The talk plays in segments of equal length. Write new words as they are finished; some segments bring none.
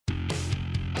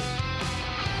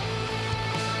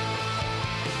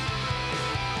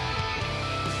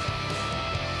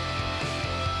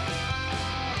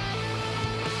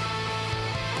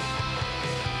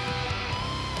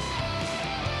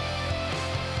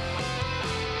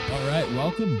All right,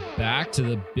 welcome back to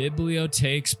the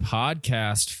Bibliotakes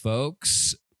podcast,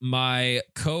 folks. My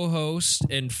co-host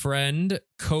and friend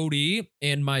Cody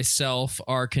and myself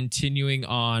are continuing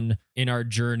on in our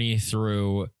journey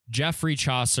through Geoffrey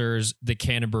Chaucer's The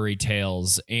Canterbury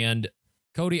Tales. And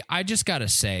Cody, I just gotta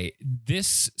say,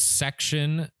 this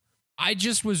section, I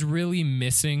just was really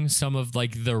missing some of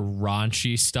like the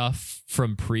raunchy stuff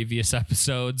from previous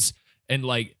episodes, and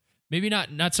like maybe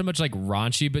not so much like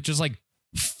raunchy, but just like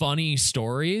funny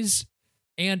stories.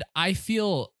 And I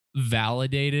feel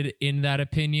validated in that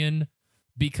opinion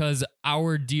because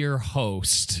our dear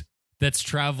host that's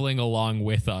traveling along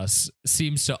with us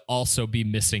seems to also be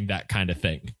missing that kind of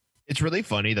thing. It's really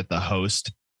funny that the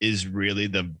host is really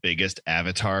the biggest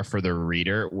avatar for the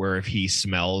reader, where if he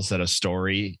smells that a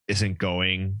story isn't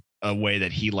going a way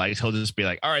that he likes, he'll just be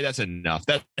like, all right, that's enough.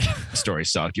 That story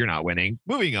sucked. You're not winning.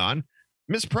 Moving on.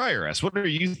 Miss Prioress, what are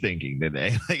you thinking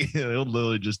today? Like, he'll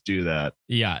literally just do that.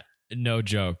 Yeah, no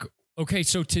joke. Okay,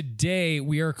 so today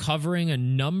we are covering a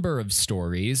number of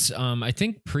stories. I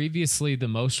think previously the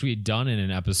most we'd done in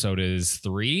an episode is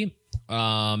 3.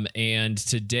 And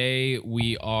today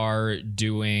we are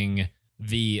doing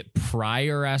the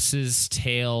Prioress's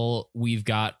tale. We've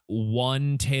got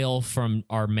one tale from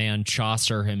our man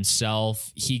Chaucer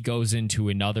himself. He goes into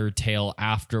another tale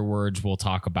afterwards. We'll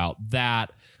talk about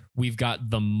that. We've got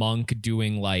the monk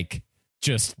doing like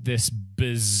just this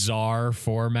bizarre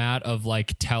format of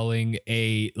like telling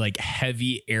a like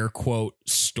heavy air quote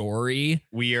story.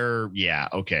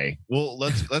 Okay. Well,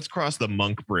 let's cross the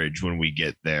monk bridge when we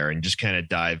get there and just kind of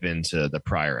dive into the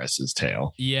Prioress's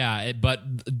tale. Yeah, but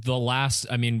the last,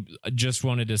 I mean, just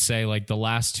wanted to say like the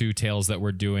last 2 tales that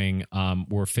we're doing,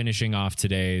 we're finishing off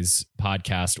today's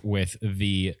podcast with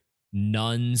the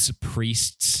nun's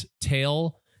priest's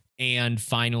tale and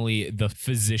finally the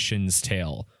physician's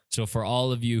tale. So for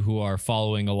all of you who are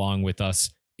following along with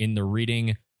us in the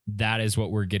reading, that is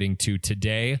what we're getting to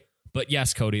today. But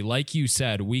yes, Cody, like you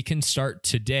said, we can start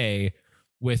today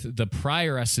with the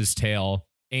Prioress's tale.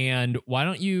 And why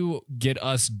don't you get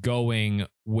us going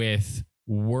with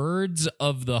words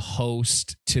of the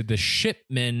host to the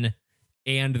shipman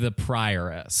and the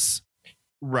Prioress?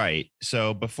 Right.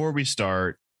 So before we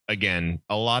start, again,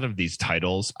 a lot of these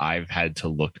titles I've had to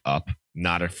look up.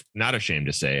 Not ashamed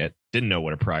to say it. Didn't know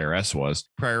what a prioress was.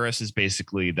 Prioress is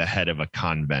basically the head of a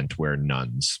convent where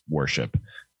nuns worship.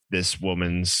 This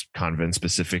woman's convent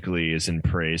specifically is in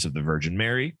praise of the Virgin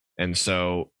Mary. And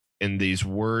so in these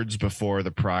words before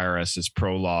the prioress's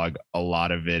prologue, a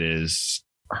lot of it is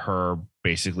her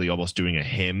basically almost doing a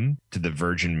hymn to the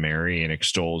Virgin Mary and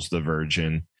extols the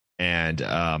Virgin and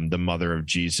the mother of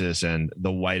Jesus and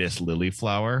the whitest lily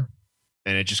flower.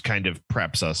 And it just kind of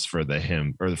preps us for the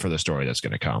hymn or for the story that's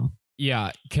going to come. Yeah.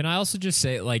 Can I also just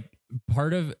say, like,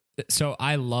 so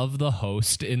I love the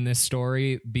host in this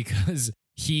story because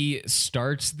he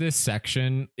starts this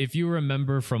section. If you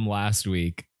remember from last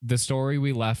week, the story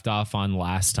we left off on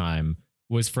last time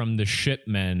was from the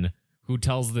shipman who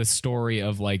tells this story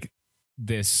of like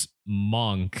this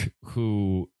monk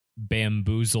who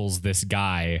bamboozles this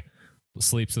guy,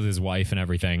 sleeps with his wife and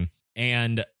everything.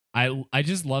 And I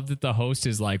just love that the host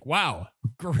is like, wow,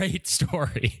 great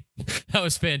story. That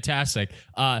was fantastic.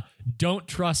 Don't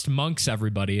trust monks,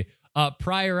 everybody.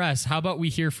 Prioress, how about we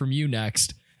hear from you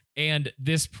next? And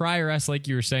this Prioress, like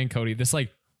you were saying, Cody, this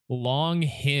like long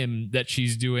hymn that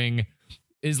she's doing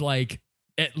is like,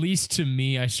 at least to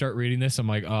me, I start reading this, I'm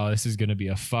like, oh, this is going to be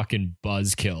a fucking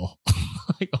buzzkill.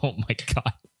 Like, oh my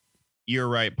God. You're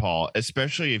right, Paul,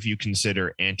 especially if you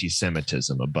consider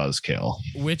anti-Semitism a buzzkill.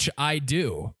 Which I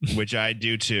do. Which I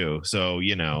do too. So,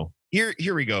 you know, here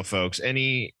we go, folks.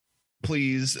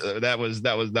 Please, that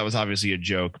was obviously a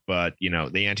joke, but, you know,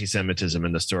 the anti-Semitism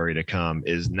in the story to come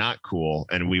is not cool,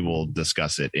 and we will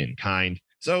discuss it in kind.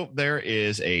 So there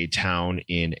is a town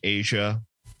in Asia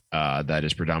that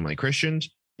is predominantly Christians,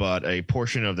 but a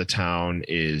portion of the town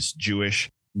is Jewish.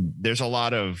 There's a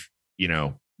lot of, you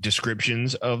know,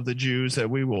 descriptions of the Jews that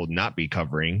we will not be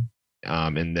covering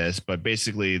in this, but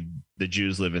basically the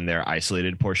Jews live in their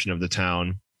isolated portion of the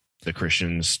town. The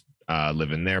Christians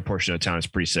live in their portion of the town. It's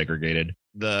pretty segregated.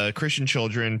 The Christian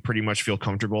children pretty much feel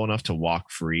comfortable enough to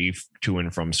walk free to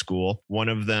and from school. One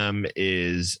of them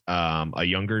is a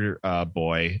younger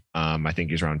boy. I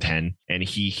think he's around 10, and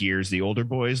he hears the older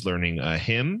boys learning a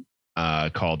hymn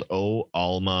called O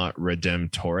Alma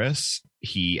Redemptoris.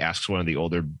 He asks one of the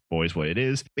older boys what it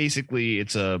is. Basically,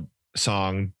 it's a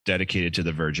song dedicated to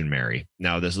the Virgin Mary.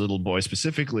 Now, this little boy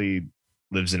specifically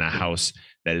lives in a house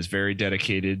that is very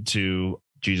dedicated to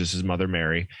Jesus's mother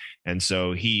Mary. And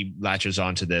so he latches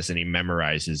onto this and he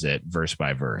memorizes it verse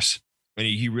by verse. And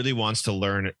he really wants to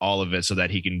learn all of it so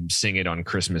that he can sing it on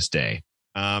Christmas Day.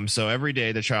 So every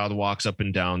day the child walks up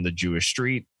and down the Jewish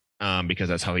street because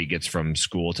that's how he gets from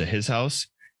school to his house.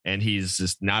 And he's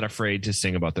just not afraid to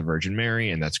sing about the Virgin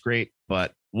Mary. And that's great.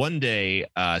 But one day,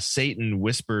 Satan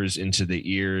whispers into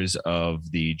the ears of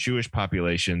the Jewish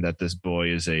population that this boy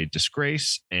is a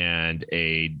disgrace and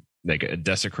a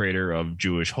desecrator of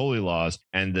Jewish holy laws.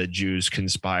 And the Jews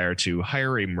conspire to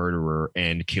hire a murderer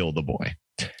and kill the boy,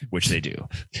 which they do.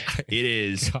 It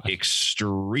is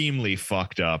extremely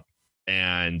fucked up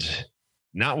and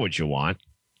not what you want.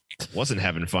 Wasn't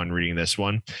having fun reading this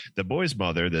one. The boy's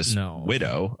mother, this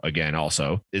widow, again,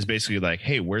 also is basically like,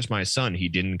 hey, where's my son? He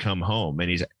didn't come home.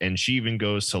 And she even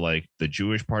goes to like the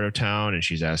Jewish part of town and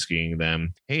she's asking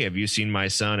them, hey, have you seen my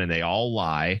son? And they all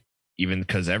lie, even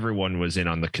because everyone was in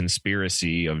on the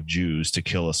conspiracy of Jews to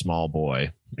kill a small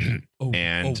boy.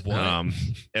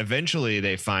 Eventually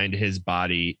they find his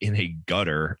body in a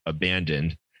gutter,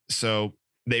 abandoned. So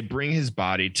they bring his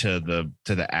body to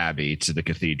the abbey, to the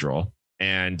cathedral.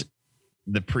 And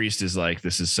the priest is like,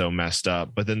 this is so messed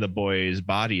up. But then the boy's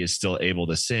body is still able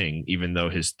to sing, even though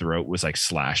his throat was like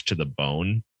slashed to the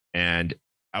bone. And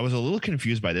I was a little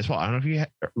confused by this. Well, I don't know if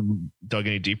you dug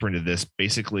any deeper into this.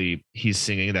 Basically, he's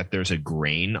singing that there's a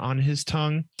grain on his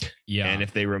tongue. Yeah. And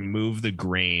if they remove the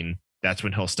grain, that's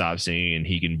when he'll stop singing and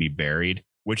he can be buried,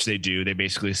 which they do. They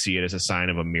basically see it as a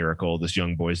sign of a miracle, this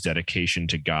young boy's dedication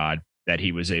to God, that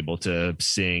he was able to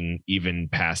sing even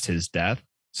past his death.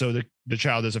 So the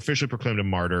child is officially proclaimed a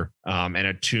martyr, and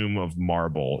a tomb of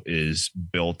marble is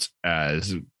built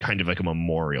as kind of like a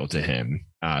memorial to him,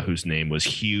 whose name was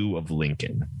Hugh of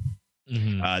Lincoln.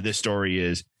 Mm-hmm. This story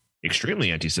is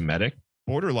extremely anti-Semitic,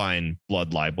 borderline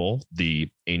blood libel, the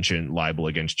ancient libel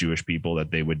against Jewish people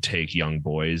that they would take young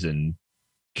boys and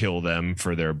kill them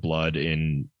for their blood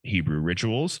in Hebrew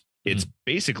rituals. It's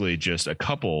basically just a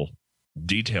couple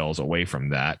details away from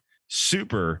that.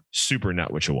 Super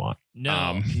not what you want.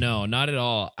 No, not at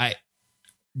all.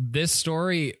 This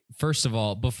story, first of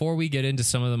all, before we get into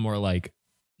some of the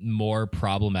more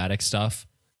problematic stuff,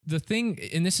 the thing,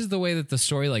 and this is the way that the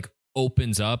story like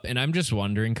opens up, and I'm just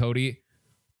wondering, Cody,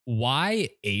 why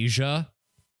Asia?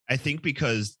 I think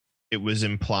because it was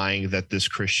implying that this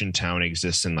Christian town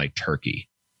exists in like Turkey.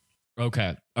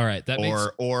 Okay. All right.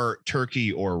 Or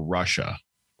Turkey or Russia.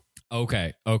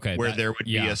 Okay. Where there would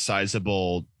be a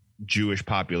sizable Jewish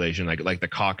population, like the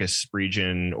Caucasus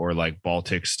region or like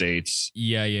Baltic states.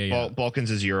 Yeah.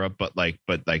 Balkans is Europe, but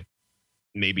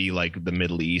maybe like the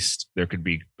Middle East, there could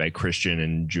be like Christian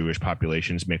and Jewish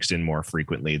populations mixed in more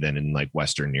frequently than in like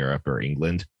Western Europe or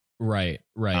England. Right.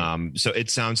 So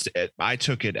I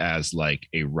took it as like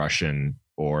a Russian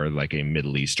or like a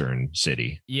Middle Eastern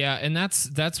city. Yeah, and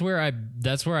that's where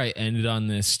I ended on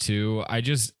this too. I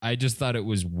just thought it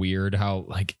was weird how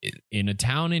like in a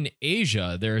town in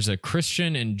Asia there's a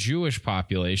Christian and Jewish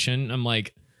population. I'm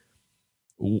like,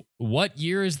 what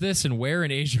year is this and where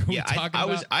in Asia are we talking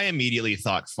about? I immediately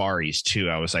thought Far East too.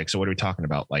 I was like, so what are we talking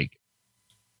about? Like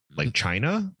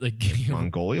China? Like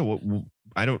Mongolia?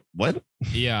 What?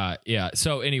 Yeah.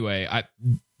 So anyway,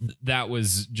 that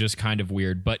was just kind of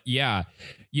weird. But yeah,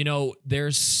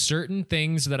 there's certain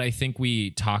things that I think we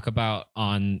talk about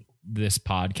on this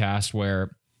podcast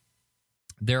where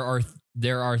there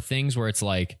are things where it's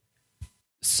like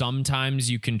sometimes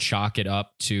you can chalk it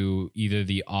up to either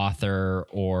the author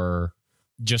or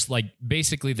just like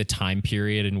basically the time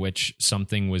period in which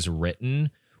something was written.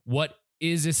 What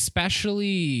is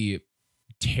especially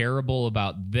terrible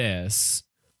about this,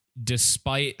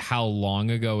 despite how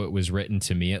long ago it was written,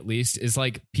 to me at least, is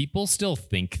like people still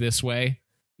think this way.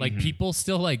 Like people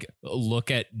still like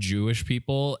look at Jewish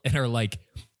people and are like,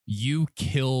 you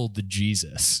killed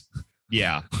Jesus.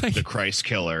 Yeah. Like, the Christ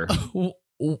killer.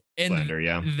 And slander,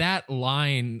 yeah. That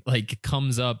line like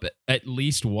comes up at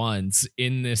least once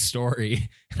in this story.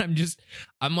 And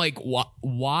I'm like,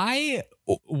 why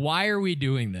are we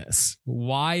doing this?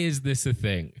 Why is this a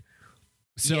thing?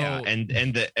 So yeah, and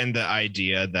the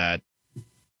idea that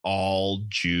all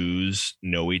Jews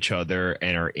know each other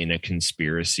and are in a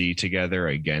conspiracy together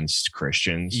against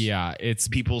Christians. Yeah,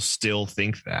 people still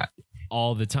think that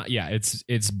all the time. Yeah,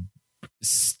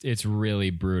 it's really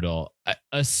brutal.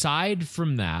 Aside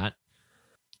from that,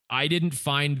 I didn't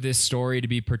find this story to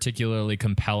be particularly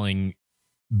compelling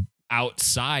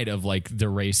outside of like the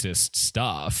racist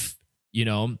stuff.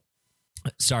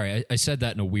 Sorry, I said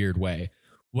that in a weird way.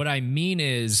 What I mean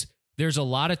is there's a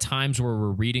lot of times where we're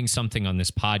reading something on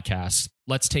this podcast.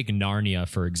 Let's take Narnia,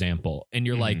 for example. And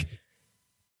you're like,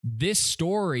 this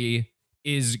story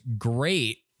is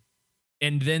great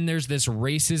And then there's this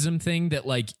racism thing that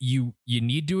like you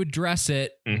need to address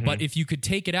it, but if you could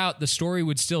take it out, the story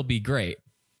would still be great.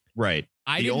 Right.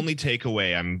 The only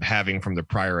takeaway I'm having from the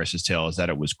Prioress's Tale is that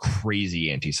it was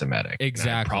crazy anti-Semitic.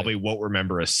 Exactly. I probably won't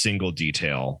remember a single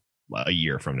detail a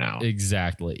year from now.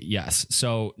 Exactly. Yes.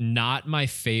 So not my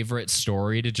favorite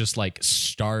story to just like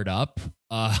start up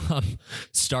a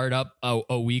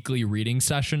weekly reading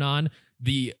session on.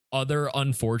 The other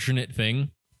unfortunate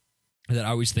thing that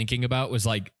I was thinking about was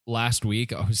like last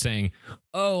week I was saying,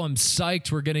 oh, I'm psyched.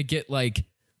 We're going to get like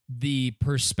the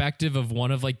perspective of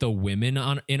one of like the women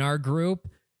in our group.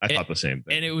 I thought the same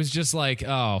thing. And it was just like,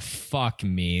 oh, fuck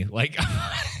me. Like,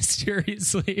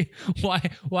 seriously,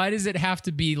 why does it have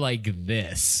to be like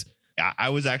this? I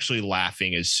was actually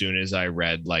laughing as soon as I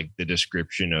read like the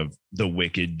description of the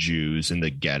wicked Jews in the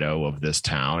ghetto of this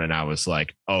town. And I was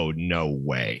like, oh, no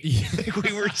way.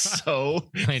 We were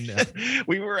I know.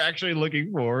 We were actually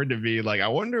looking forward to be like, I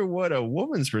wonder what a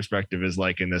woman's perspective is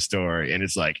like in this story. And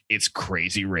it's like, it's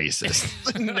crazy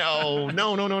racist. No.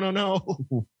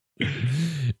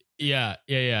 Yeah.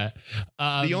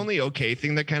 The only okay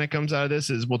thing that kind of comes out of this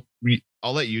is, well,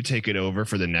 I'll let you take it over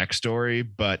for the next story.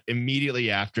 But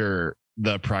immediately after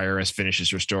the prioress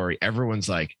finishes her story, everyone's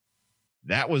like,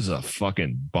 that was a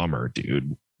fucking bummer,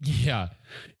 dude. Yeah.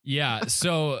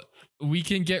 So we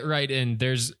can get right in.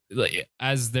 There's,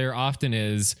 as there often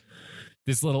is,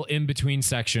 this little in-between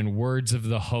section, words of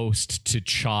the host to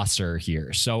Chaucer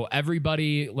here. So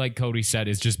everybody, like Cody said,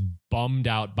 is just bummed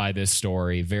out by this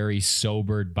story, very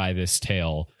sobered by this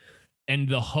tale. And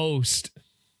the host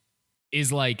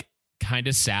is like kind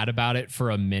of sad about it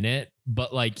for a minute,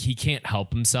 but like he can't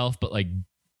help himself, but like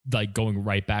going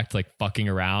right back to like fucking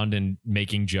around and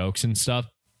making jokes and stuff.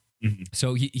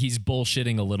 So he's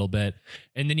bullshitting a little bit.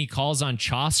 And then he calls on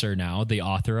Chaucer now, the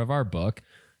author of our book,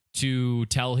 to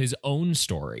tell his own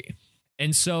story.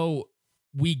 And so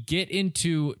we get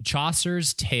into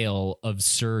Chaucer's tale of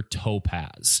Sir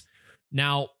Topaz.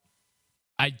 Now,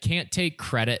 I can't take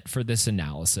credit for this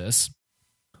analysis,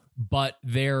 but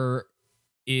I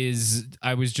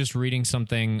was just reading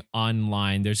something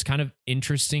online. There's kind of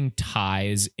interesting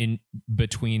ties in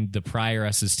between the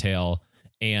Prioress's Tale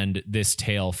and this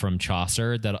tale from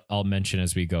Chaucer that I'll mention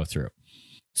as we go through.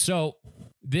 So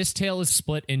this tale is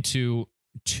split into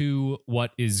two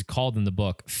what is called in the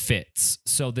book fits.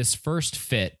 So this first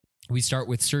fit, we start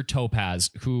with Sir Topaz,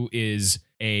 who is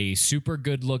a super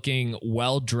good looking,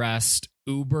 well-dressed,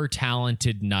 uber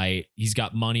talented knight. He's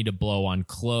got money to blow on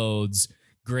clothes,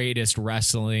 greatest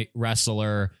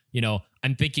wrestler. You know,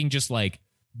 I'm thinking just like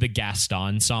the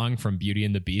Gaston song from Beauty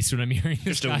and the Beast when I'm hearing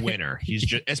this. Just a winner. He's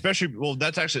just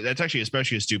that's actually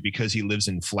especially astute because he lives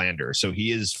in Flanders, so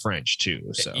he is French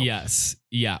too. So yes.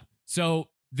 Yeah. So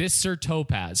this Sir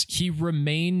Topaz, he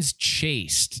remains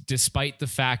chaste despite the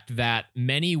fact that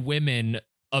many women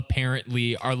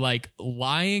apparently are like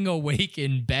lying awake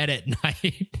in bed at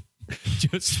night,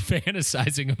 just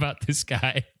fantasizing about this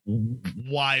guy.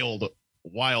 Wild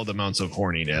amounts of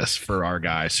horniness for our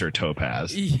guy, Sir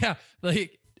Topaz. Yeah.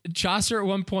 Like Chaucer at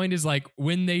one point is like,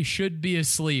 when they should be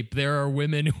asleep, there are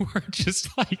women who are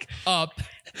just like up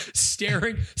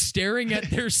staring at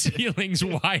their ceilings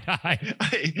wide-eyed.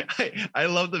 I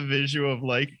love the visual of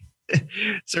like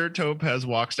Sir Topaz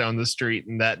walks down the street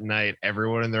and that night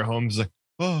everyone in their homes is like,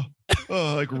 oh,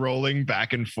 like rolling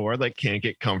back and forth, like can't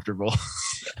get comfortable.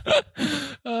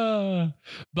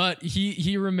 But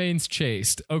he remains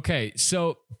chaste. Okay,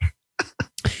 so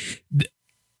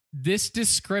this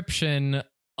description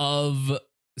of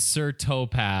Sir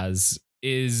Topaz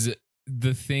is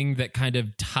the thing that kind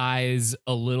of ties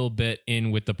a little bit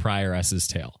in with the Prioress's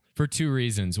Tale for two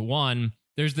reasons. One,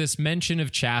 there's this mention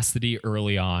of chastity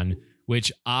early on,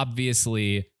 which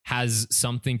obviously has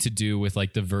something to do with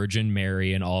like the Virgin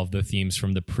Mary and all of the themes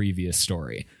from the previous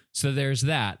story. So there's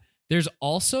that. There's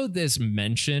also this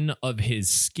mention of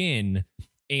his skin,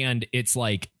 and it's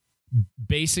like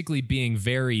basically being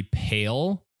very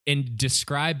pale and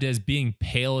described as being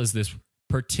pale as this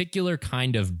particular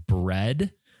kind of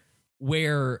bread,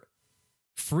 where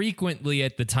frequently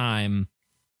at the time,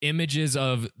 images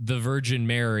of the Virgin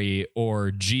Mary or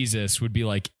Jesus would be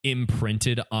like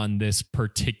imprinted on this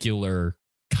particular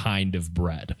kind of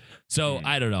bread. So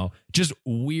I don't know, just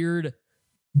weird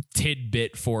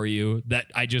tidbit for you that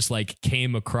I just like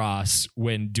came across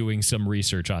when doing some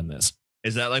research on this.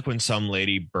 Is that like when some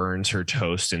lady burns her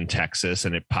toast in Texas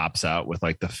and it pops out with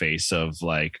like the face of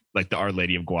like the Our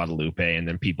Lady of Guadalupe, and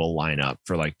then people line up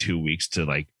for like 2 weeks to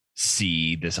like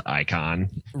see this icon.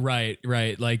 Right.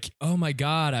 Like, oh my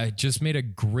God, I just made a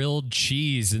grilled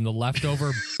cheese and the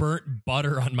leftover burnt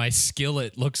butter on my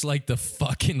skillet looks like the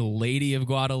fucking Lady of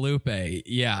Guadalupe.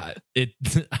 Yeah,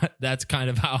 that's kind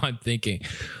of how I'm thinking.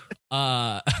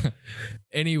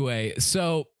 Anyway,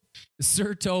 so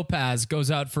Sir Topaz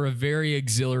goes out for a very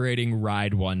exhilarating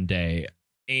ride one day,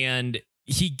 and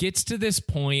he gets to this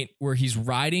point where he's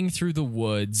riding through the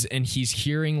woods and he's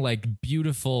hearing like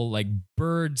beautiful like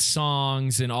bird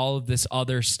songs and all of this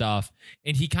other stuff.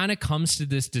 And he kind of comes to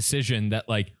this decision that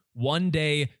like one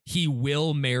day he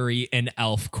will marry an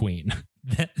elf queen.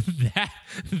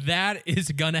 That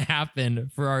is going to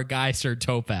happen for our guy, Sir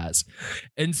Topaz.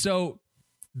 And so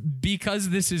because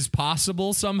this is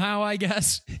possible somehow, I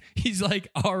guess, he's like,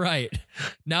 all right,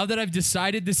 now that I've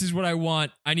decided this is what I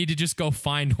want, I need to just go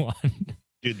find one.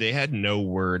 Dude, they had no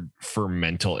word for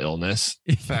mental illness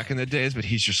back in the days, but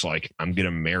he's just like, I'm going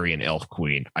to marry an elf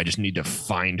queen. I just need to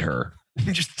find her.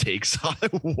 Just takes on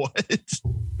what?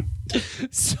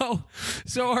 So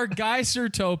our guy, Sir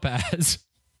Topaz,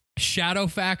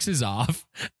 Shadowfax is off,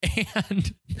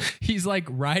 and he's like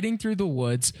riding through the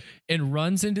woods and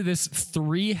runs into this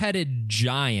 3-headed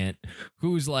giant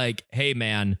who's like, hey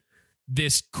man,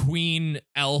 this queen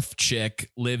elf chick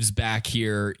lives back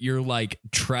here. You're like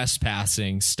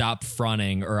trespassing. Stop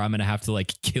fronting or I'm going to have to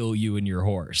like kill you and your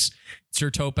horse. Sir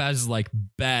Topaz is like,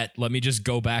 bet, let me just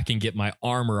go back and get my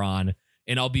armor on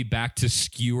and I'll be back to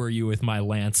skewer you with my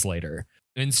lance later.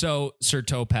 And so Sir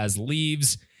Topaz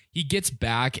leaves. He gets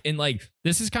back, and like,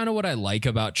 this is kind of what I like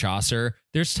about Chaucer.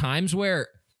 There's times where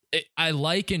I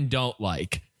like and don't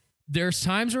like. There's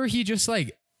times where he just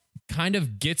like kind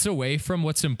of gets away from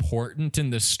what's important in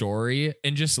the story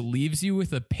and just leaves you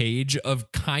with a page of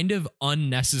kind of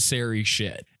unnecessary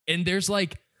shit. And there's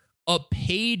like a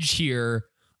page here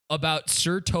about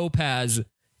Sir Topaz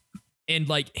and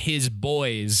like his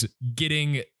boys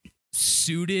getting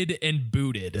suited and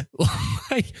booted.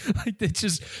 like that's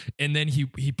just, and then he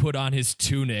put on his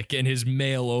tunic and his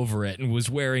mail over it and was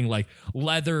wearing like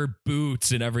leather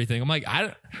boots and everything. I'm like,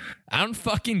 I don't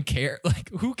fucking care. Like,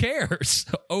 who cares?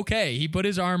 Okay, he put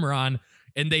his armor on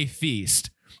and they feast.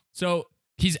 So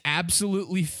he's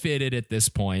absolutely fitted at this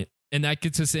point, and that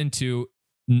gets us into,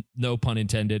 no pun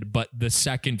intended, but the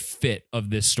second fit of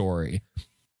this story,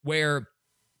 where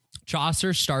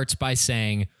Chaucer starts by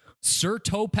saying Sir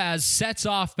Topaz sets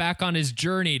off back on his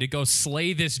journey to go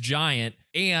slay this giant.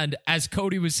 And as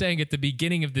Cody was saying at the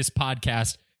beginning of this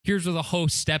podcast, here's where the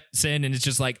host steps in and it's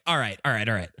just like, all right.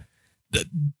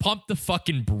 Pump the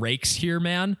fucking brakes here,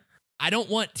 man. I don't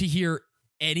want to hear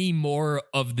any more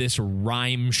of this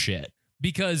rhyme shit,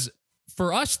 because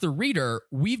for us, the reader,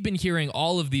 we've been hearing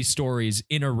all of these stories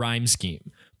in a rhyme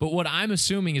scheme. But what I'm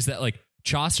assuming is that like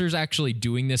Chaucer's actually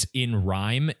doing this in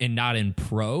rhyme and not in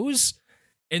prose.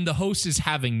 And the host is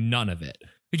having none of it.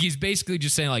 Like, he's basically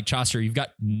just saying, like, Chaucer, you've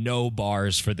got no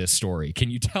bars for this story. Can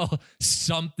you tell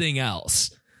something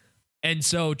else? And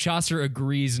so Chaucer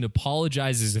agrees and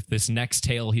apologizes if this next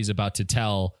tale he's about to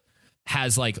tell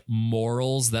has like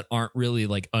morals that aren't really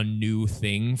like a new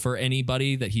thing for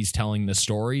anybody that he's telling the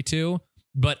story to,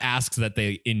 but asks that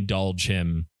they indulge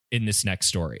him in this next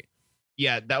story.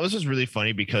 Yeah, that was just really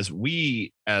funny because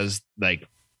we, as like,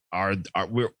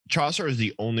 Chaucer is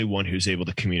the only one who's able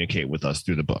to communicate with us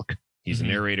through the book. He's a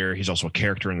narrator. He's also a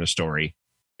character in the story.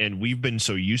 And we've been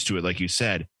so used to it, like you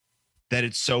said, that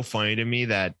it's so funny to me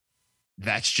that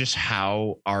that's just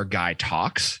how our guy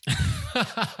talks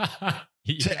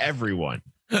to everyone.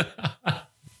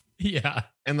 Yeah.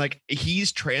 And like,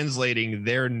 he's translating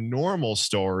their normal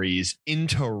stories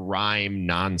into rhyme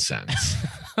nonsense.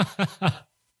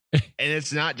 And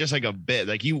it's not just like a bit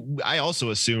like I also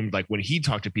assumed like when he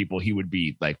talked to people, he would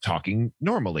be like talking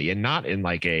normally and not in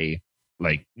like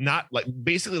not like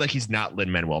basically like he's not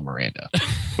Lin-Manuel Miranda,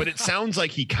 but it sounds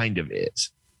like he kind of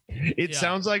is. It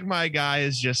sounds like my guy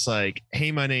is just like,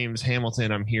 hey, my name's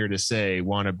Hamilton. I'm here to say,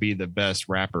 want to be the best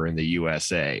rapper in the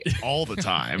USA all the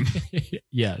time.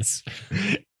 Yes.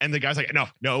 And the guy's like,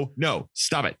 no,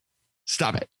 stop it.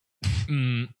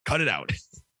 Cut it out. And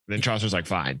then Chaucer's like,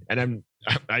 fine. And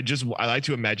I like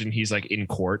to imagine he's like in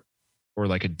court or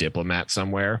like a diplomat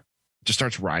somewhere, just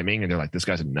starts rhyming. And they're like, this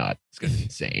guy's a nut. This guy's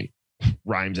insane.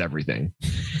 Rhymes everything.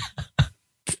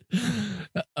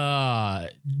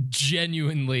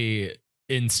 Genuinely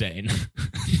insane.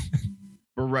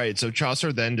 But right. So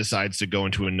Chaucer then decides to go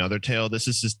into another tale. This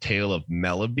is his tale of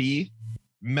Melibea.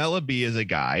 Melibea is a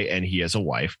guy and he has a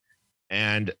wife.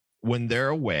 And when they're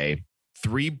away,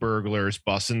 3 burglars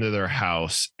bust into their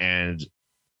house and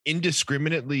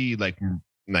indiscriminately like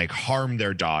harm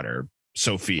their daughter,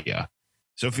 Sophia.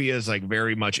 Sophia is like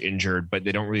very much injured, but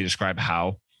they don't really describe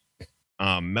how.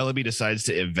 Melody decides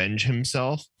to avenge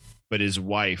himself, but his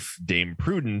wife, Dame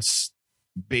Prudence,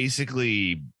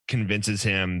 basically convinces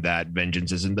him that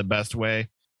vengeance isn't the best way,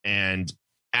 and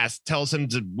tells him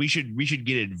we should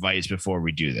get advice before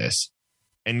we do this,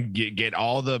 and get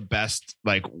all the best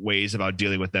like ways about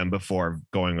dealing with them before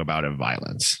going about it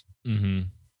violence. Mm-hmm.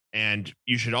 And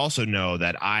you should also know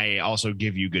that I also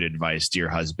give you good advice, dear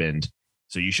husband.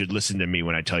 So you should listen to me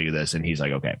when I tell you this. And he's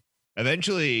like, okay.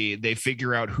 Eventually, they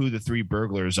figure out who the three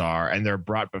burglars are, and they're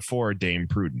brought before Dame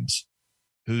Prudence,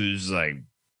 who's like,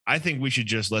 I think we should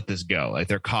just let this go. Like,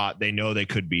 they're caught. They know they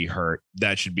could be hurt.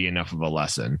 That should be enough of a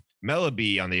lesson.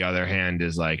 Melody, on the other hand,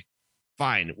 is like,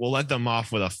 fine, we'll let them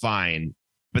off with a fine.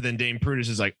 But then Dame Prudence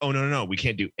is like, oh, no, we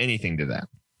can't do anything to them.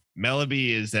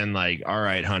 Melody is then like, all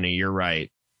right, honey, you're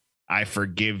right. I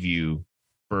forgive you,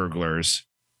 burglars.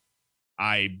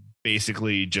 I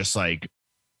basically just like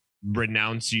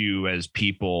renounce you as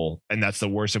people, and that's the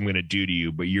worst I'm going to do to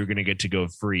you, but you're going to get to go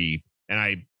free. And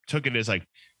I took it as like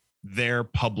their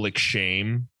public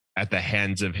shame at the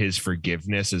hands of his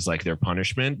forgiveness is like their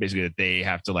punishment, basically, that they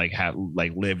have to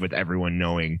live with everyone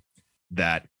knowing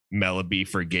that Melody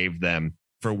forgave them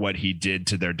for what he did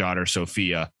to their daughter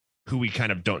Sophia, who we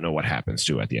kind of don't know what happens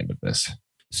to at the end of this.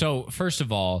 So first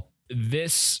of all,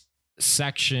 this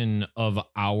section of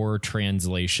our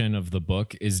translation of the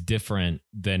book is different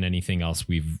than anything else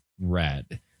we've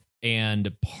read.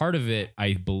 And part of it,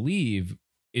 I believe,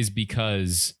 is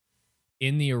because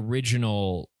in the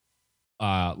original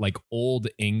Old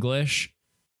English,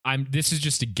 this is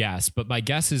just a guess, but my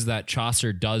guess is that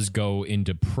Chaucer does go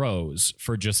into prose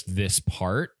for just this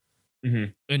part.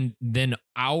 Mm-hmm. And then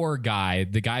our guy,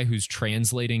 the guy who's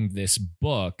translating this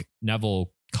book,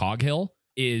 Neville Coghill,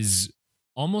 is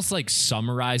almost like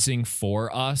summarizing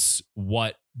for us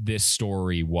what this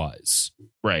story was.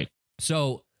 Right.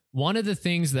 So one of the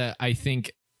things that I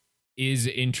think is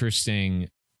interesting,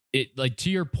 it like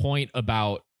to your point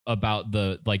about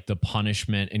the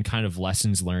punishment and kind of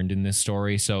lessons learned in this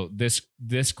story. So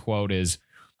this quote is: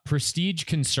 prestige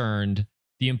concerned,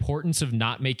 the importance of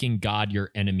not making God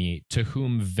your enemy, to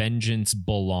whom vengeance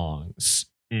belongs.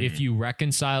 Mm. If you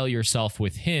reconcile yourself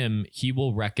with him, he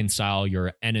will reconcile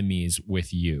your enemies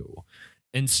with you.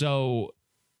 And so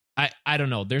I don't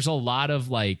know. There's a lot of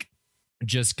like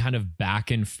just kind of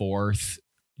back and forth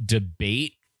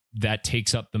debate that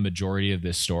takes up the majority of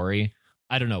this story.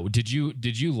 I don't know. Did you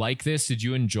like this? Did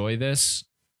you enjoy this?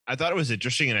 I thought it was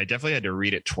interesting, and I definitely had to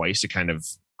read it twice to kind of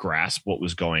grasp what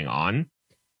was going on.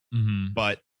 Mm-hmm.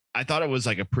 But I thought it was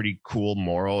like a pretty cool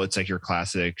moral. It's like your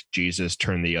classic Jesus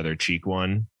turn the other cheek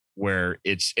one, where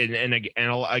it's and again,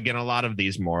 a lot of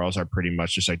these morals are pretty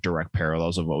much just like direct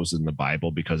parallels of what was in the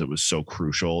Bible because it was so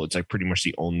crucial. It's like pretty much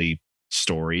the only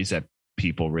stories that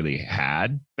people really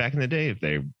had back in the day if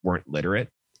they weren't literate.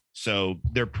 So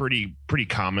they're pretty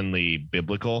commonly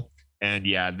biblical. And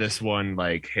yeah, this one,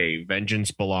 like, hey,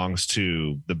 vengeance belongs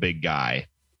to the big guy.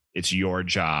 It's your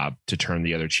job to turn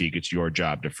the other cheek. It's your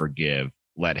job to forgive.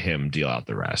 Let him deal out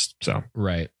the rest. So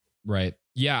right.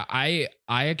 Yeah, I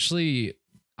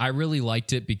really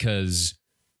liked it because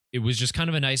it was just kind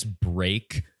of a nice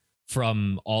break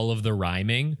from all of the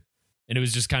rhyming. And it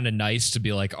was just kind of nice to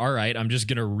be like, all right, I'm just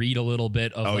going to read a little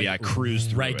bit of cruise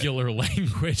through regular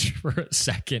language for a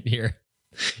second here.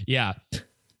 Yeah.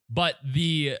 But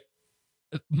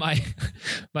my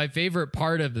favorite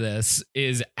part of this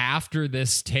is after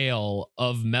this tale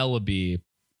of Melody,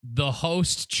 the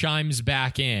host chimes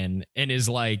back in and is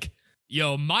like,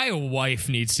 yo, my wife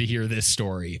needs to hear this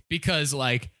story because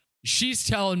like she's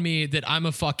telling me that I'm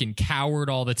a fucking coward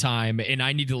all the time and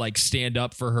I need to like stand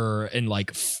up for her and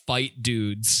like fight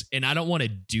dudes. And I don't want to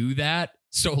do that.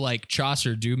 So like,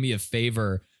 Chaucer, do me a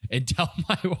favor and tell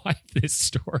my wife this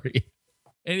story.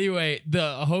 Anyway,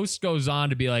 the host goes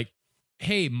on to be like,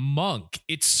 hey, monk,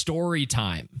 it's story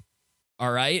time.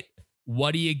 All right.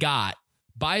 What do you got?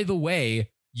 By the way,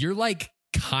 you're like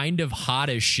kind of hot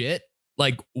as shit.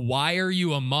 Like, why are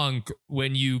you a monk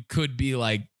when you could be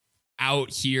like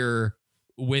out here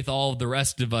with all the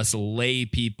rest of us lay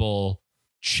people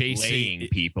chasing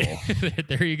people?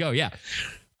 There you go. Yeah.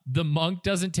 The monk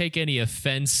doesn't take any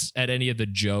offense at any of the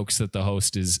jokes that the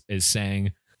host is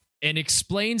saying and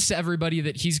explains to everybody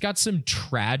that he's got some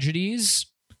tragedies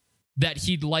that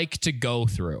he'd like to go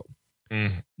through.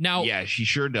 Now, yeah, she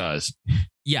sure does.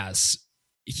 Yes.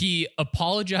 He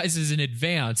apologizes in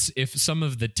advance if some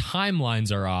of the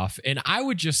timelines are off. And I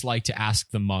would just like to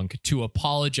ask the monk to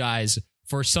apologize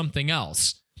for something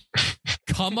else.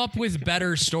 Come up with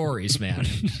better stories, man.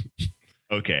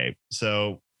 Okay.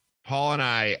 So Paul and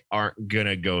I aren't going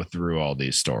to go through all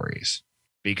these stories.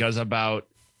 because about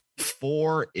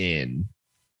 4 in,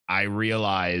 I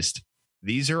realized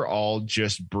these are all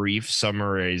just brief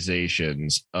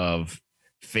summarizations of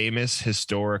famous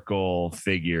historical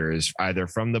figures, either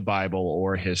from the Bible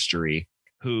or history,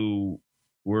 who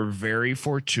were very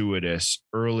fortuitous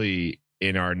early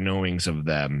in our knowings of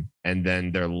them, and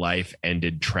then their life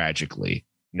ended tragically.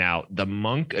 Now, the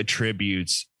monk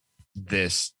attributes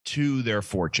this to their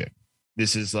fortune.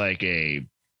 This is like a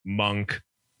monk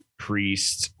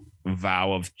priest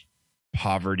vow of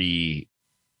poverty,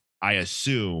 I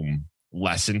assume,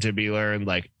 lesson to be learned.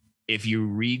 Like, if you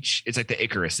reach, it's like the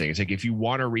Icarus thing. It's like, if you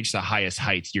want to reach the highest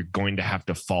heights, you're going to have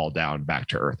to fall down back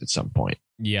to earth at some point.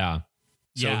 Yeah.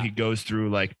 So he goes through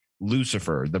like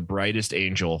Lucifer, the brightest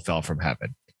angel, fell from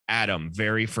heaven. Adam,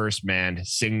 very first man,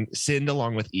 sinned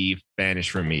along with Eve,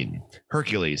 banished from Eden.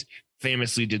 Hercules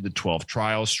famously did the 12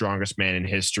 trials, strongest man in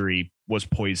history, was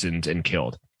poisoned and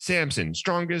killed. Samson,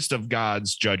 strongest of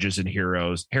gods, judges, and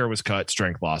heroes, hair was cut,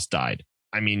 strength lost, died.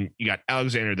 I mean, you got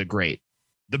Alexander the Great,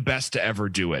 the best to ever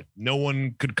do it. No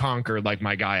one could conquer like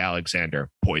my guy Alexander,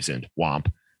 poisoned,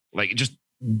 womp. Like, just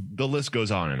the list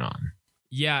goes on and on.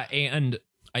 Yeah, and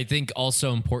I think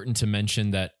also important to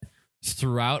mention that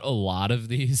throughout a lot of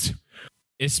these,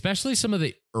 especially some of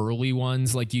the early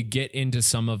ones, like you get into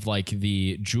some of like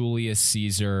the Julius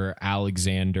Caesar,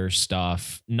 Alexander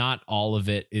stuff. Not all of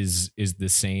it is the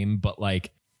same, but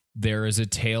like there is a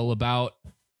tale about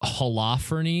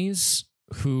Holofernes,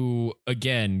 who,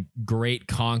 again, great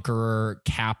conqueror,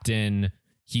 captain.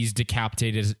 He's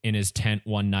decapitated in his tent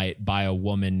one night by a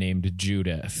woman named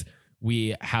Judith.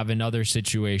 We have another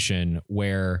situation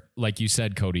where, like you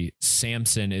said, Cody,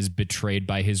 Samson is betrayed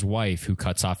by his wife, who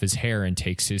cuts off his hair and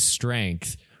takes his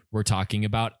strength. We're talking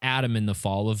about Adam in the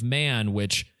fall of man,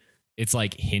 which it's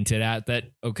like hinted at that,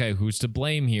 okay, who's to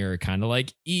blame here? Kind of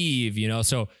like Eve, you know?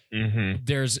 So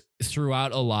there's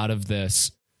throughout a lot of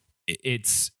this,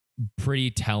 it's pretty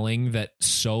telling that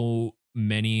so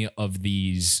many of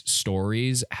these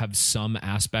stories have some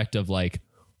aspect of like,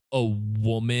 a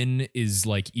woman is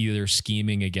like either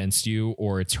scheming against you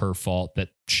or it's her fault that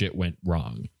shit went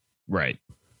wrong. Right.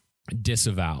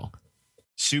 Disavow.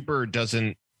 Super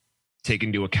doesn't take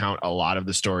into account a lot of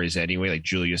the stories anyway. Like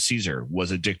Julius Caesar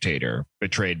was a dictator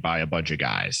betrayed by a bunch of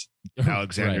guys.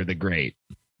 Alexander the Great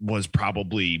was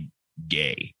probably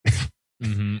gay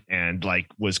and like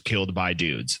was killed by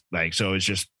dudes. Like, so it's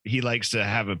just, he likes to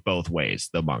have it both ways,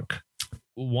 the monk.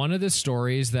 One of the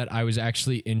stories that I was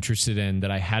actually interested in that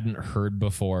I hadn't heard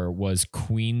before was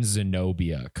Queen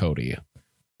Zenobia, Cody.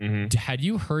 Had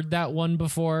you heard that one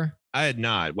before? I had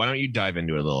not. Why don't you dive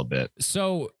into it a little bit?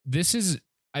 So this is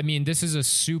a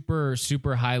super,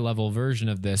 super high level version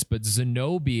of this, but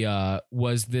Zenobia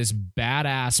was this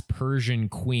badass Persian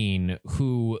queen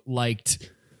who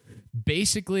liked,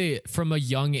 basically from a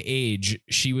young age,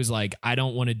 she was like, I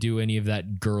don't want to do any of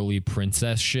that girly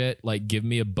princess shit. Like, give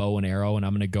me a bow and arrow and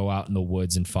I'm going to go out in the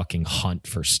woods and fucking hunt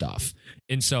for stuff.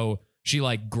 And so she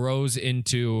like grows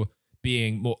into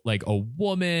being like a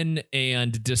woman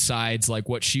and decides like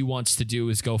what she wants to do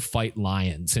is go fight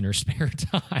lions in her spare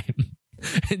time.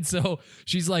 And so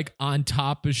she's like on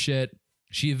top of shit.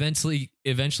 She eventually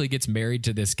gets married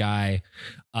to this guy,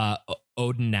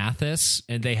 Odenathus,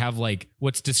 and they have like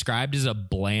what's described as a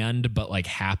bland but like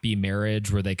happy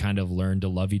marriage where they kind of learn to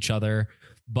love each other.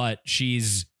 But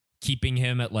she's keeping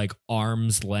him at like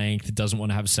arm's length, doesn't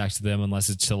want to have sex with him unless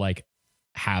it's to like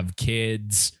have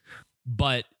kids.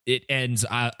 But it ends,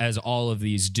 as all of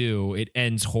these do, it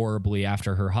ends horribly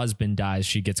after her husband dies.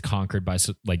 She gets conquered by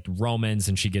like Romans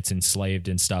and she gets enslaved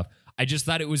and stuff. I just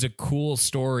thought it was a cool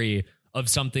story of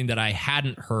something that I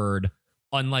hadn't heard,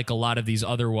 unlike a lot of these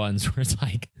other ones where it's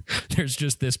like there's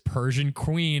just this Persian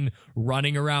queen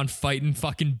running around fighting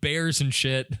fucking bears and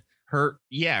shit. Her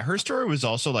story was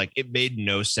also like, it made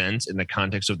no sense in the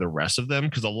context of the rest of them,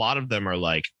 because a lot of them are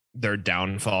like their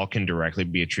downfall can directly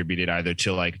be attributed either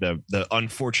to like the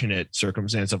unfortunate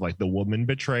circumstance of like the woman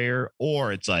betrayer,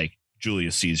 or it's like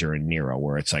Julius Caesar and Nero,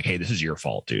 where it's like, hey, this is your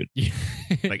fault, dude.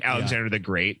 Like Alexander the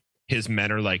Great, his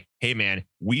men are like, hey man,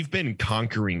 we've been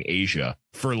conquering Asia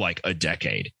for like a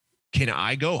decade. Can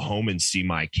I go home and see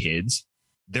my kids?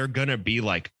 They're gonna be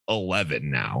like 11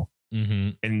 now.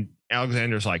 And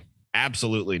Alexander's like,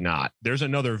 absolutely not. There's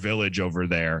another village over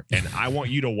there and I want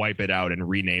you to wipe it out and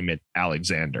rename it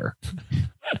Alexander.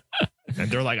 And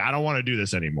they're like, I don't want to do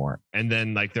this anymore. And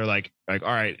then like they're like, all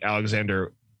right,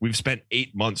 Alexander, we've spent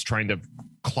 8 months trying to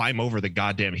climb over the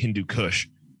goddamn Hindu Kush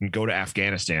and go to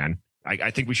Afghanistan.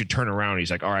 I think we should turn around. He's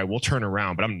like, all right, we'll turn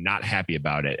around, but I'm not happy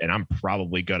about it. And I'm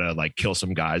probably going to like kill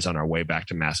some guys on our way back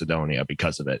to Macedonia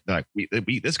because of it. They're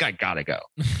like, this guy got to go.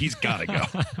 He's got to go.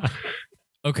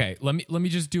 Okay, let me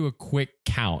just do a quick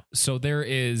count. So there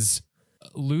is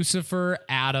Lucifer,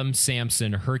 Adam,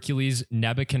 Samson, Hercules,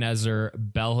 Nebuchadnezzar,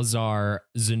 Belshazzar,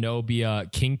 Zenobia,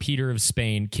 King Peter of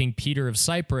Spain, King Peter of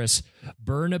Cyprus,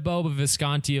 Bernabo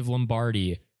Visconti of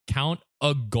Lombardy, Count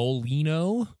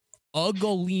Ugolino.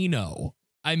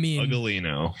 I mean,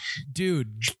 Ugolino.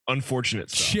 Dude.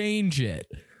 Unfortunate stuff. Change it.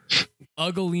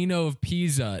 Ugolino of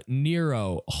Pisa,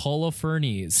 Nero,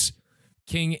 Holofernes,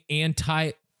 King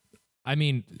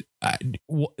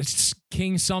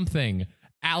King something,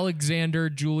 Alexander,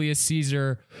 Julius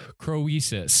Caesar,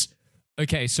 Croesus.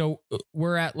 Okay, so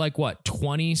we're at like what,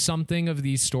 20 something of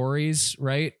these stories,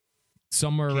 right?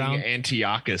 Somewhere King around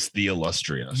Antiochus the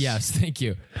Illustrious. Yes, thank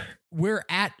you. We're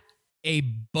at a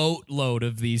boatload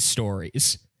of these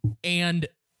stories, and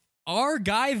our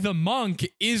guy, the monk,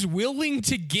 is willing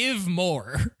to give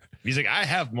more. He's like, I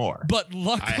have more. But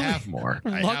luckily, I have more.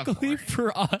 Luckily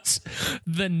for us,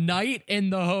 the knight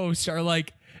and the host are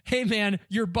like, hey, man,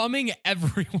 you're bumming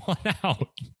everyone out.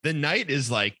 The knight is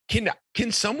like, can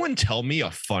someone tell me a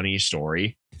funny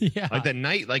story? Yeah. Like the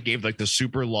knight gave the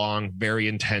super long, very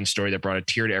intense story that brought a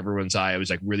tear to everyone's eye. It was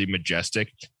like really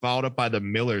majestic, followed up by the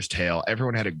Miller's Tale.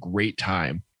 Everyone had a great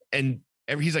time. And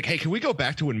he's like, hey, can we go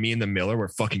back to when me and the Miller were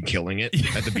fucking killing it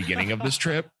at the beginning of this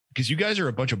trip? Because you guys are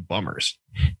a bunch of bummers.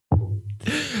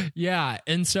 Yeah.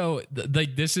 And so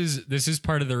this is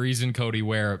part of the reason, Cody,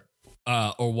 where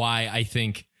or why I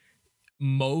think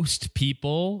most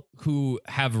people who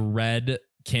have read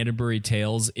Canterbury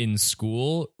Tales in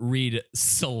school read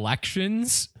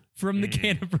selections from the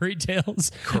Canterbury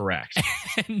Tales. Correct.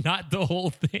 And not the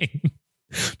whole thing.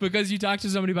 Because you talk to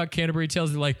somebody about Canterbury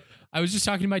Tales, they're like, I was just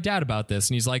talking to my dad about this.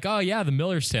 And he's like, oh, yeah, the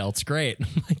Miller's Tale. It's great.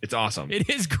 Like, it's awesome. It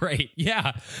is great.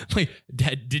 Yeah. Like,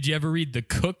 Dad, did you ever read The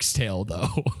Cook's Tale,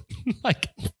 though? Like,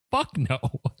 fuck no.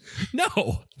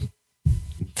 No.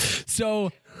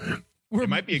 So it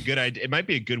might be a good idea. It might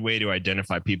be a good way to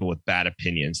identify people with bad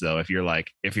opinions, though. If you're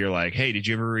like, hey, did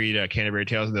you ever read Canterbury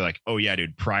Tales? And they're like, oh yeah,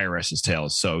 dude, Prioress's Tale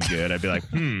is so good. I'd be like,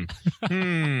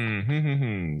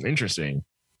 interesting.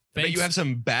 But you have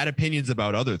some bad opinions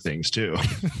about other things too.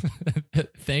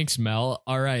 Thanks, Mel.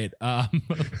 All right.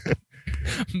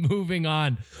 Moving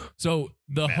on. So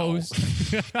the host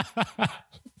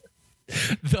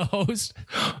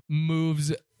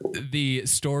moves the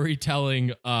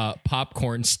storytelling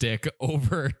popcorn stick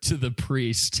over to the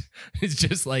priest. It's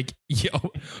just like,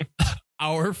 yo,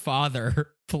 our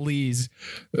Father, please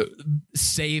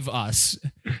save us.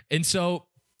 And so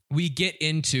we get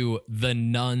into the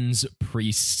nun's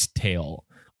priest's tale.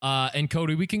 And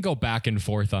Cody, we can go back and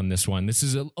forth on this one. This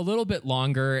is a little bit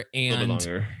longer, and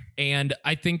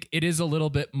I think it is a little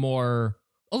bit more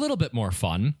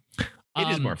fun. It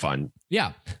is more fun.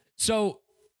 Yeah. So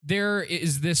there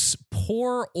is this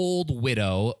poor old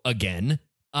widow again,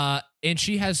 and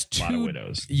she has two. A lot of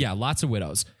widows. Yeah, lots of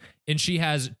widows. And she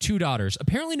has two daughters.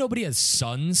 Apparently nobody has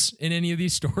sons in any of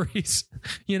these stories,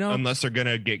 you know? Unless they're going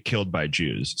to get killed by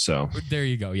Jews. So there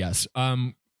you go. Yes.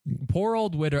 Poor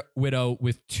old widow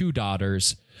with two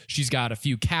daughters. She's got a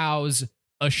few cows,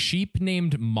 a sheep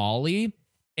named Molly.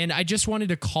 And I just wanted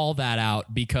to call that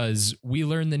out because we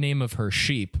learned the name of her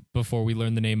sheep before we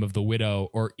learned the name of the widow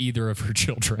or either of her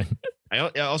children. I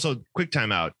also, quick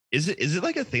time out. Is it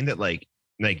like a thing that like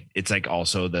it's like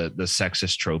also the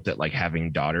sexist trope that like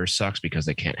having daughters sucks because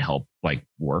they can't help like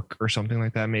work or something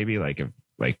like that? Maybe like if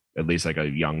like at least like a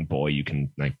young boy, you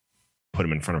can like put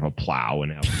him in front of a plow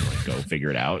and have him like go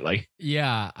figure it out. Like,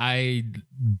 yeah, I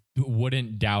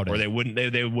wouldn't doubt it. Or they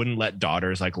wouldn't let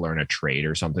daughters like learn a trade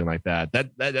or something like that.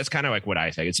 That's kind of like what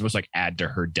I think. It's supposed to like add to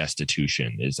her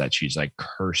destitution is that she's like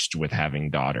cursed with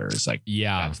having daughters. Like,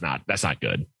 yeah, that's not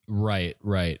good. Right.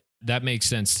 That makes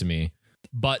sense to me.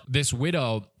 But this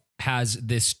widow has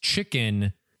this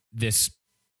chicken, this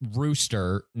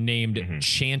rooster named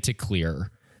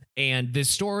Chanticleer. And this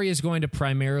story is going to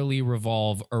primarily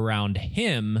revolve around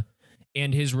him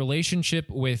and his relationship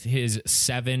with his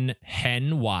 7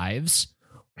 hen wives,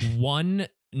 one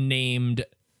named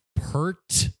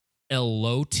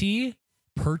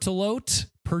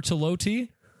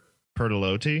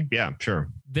Pertilote. Yeah, sure.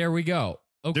 There we go.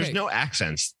 Okay. There's no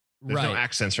accents. There's no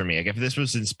accents for me. Like if this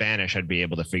was in Spanish, I'd be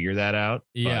able to figure that out.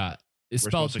 Yeah. It's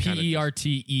spelled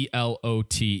Pertleote.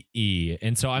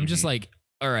 And so I'm just like,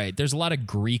 all right, there's a lot of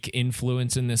Greek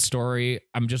influence in this story.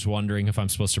 I'm just wondering if I'm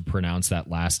supposed to pronounce that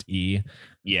last E.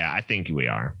 Yeah, I think we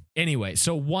are. Anyway,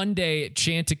 so one day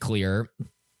Chanticleer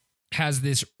has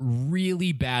this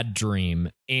really bad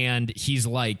dream and he's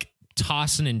like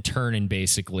tossing and turning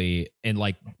basically and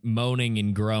like moaning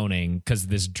and groaning because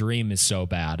this dream is so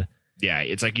bad. Yeah,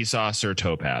 it's like he saw Sir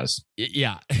Topaz.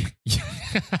 Yeah.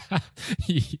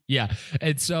 Yeah.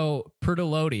 And so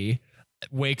Pertolodi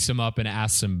wakes him up and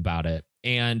asks him about it.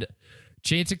 And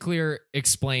Chanticleer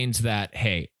explains that,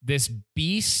 hey, this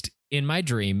beast in my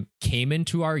dream came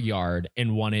into our yard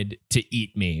and wanted to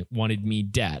eat me, wanted me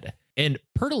dead. And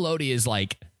Pertolodi is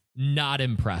like not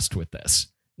impressed with this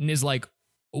and is like,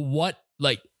 what?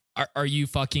 Like, are you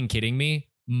fucking kidding me?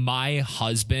 My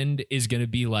husband is going to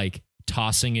be like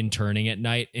tossing and turning at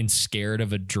night and scared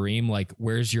of a dream. Like,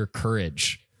 where's your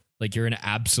courage? Like, you're an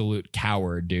absolute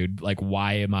coward, dude. Like,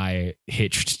 why am I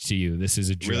hitched to you? This is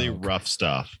a joke. Really rough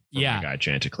stuff. Yeah. My guy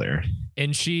Chanticleer.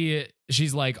 And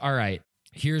she's like, all right,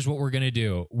 here's what we're going to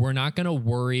do. We're not going to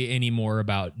worry anymore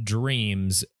about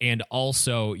dreams. And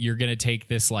also you're going to take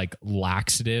this like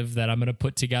laxative that I'm going to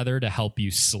put together to help you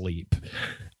sleep.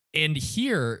 And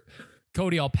here,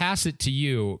 Cody, I'll pass it to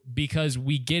you because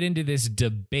we get into this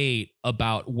debate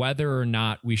about whether or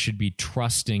not we should be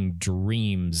trusting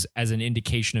dreams as an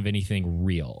indication of anything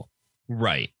real.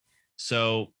 Right.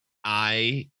 So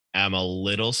I am a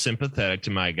little sympathetic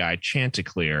to my guy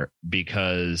Chanticleer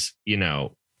because, you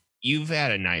know, you've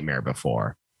had a nightmare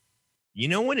before. You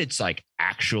know, when it's like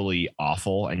actually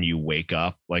awful and you wake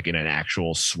up like in an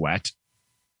actual sweat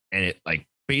and it like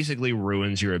basically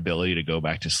ruins your ability to go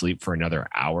back to sleep for another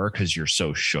hour because you're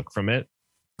so shook from it.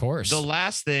 Of course. The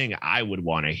last thing I would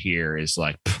want to hear is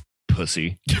like,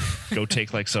 pussy, go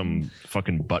take like some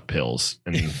fucking butt pills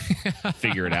and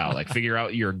figure it out. Like figure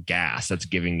out your gas that's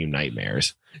giving you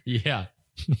nightmares. Yeah.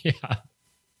 Yeah.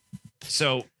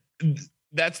 So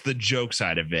that's the joke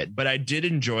side of it. But I did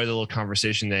enjoy the little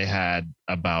conversation they had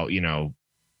about, you know,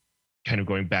 kind of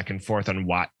going back and forth on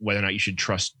whether or not you should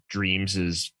trust dreams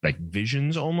as like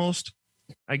visions almost,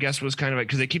 I guess was kind of like,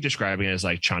 because they keep describing it as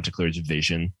like Chanticleer's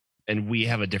vision. And we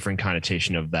have a different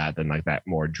connotation of that than like that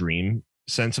more dream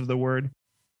sense of the word.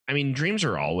 I mean, dreams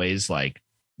are always like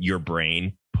your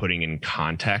brain putting in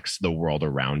context the world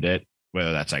around it,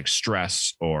 whether that's like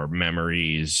stress or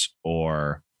memories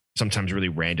or sometimes really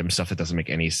random stuff that doesn't make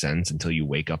any sense until you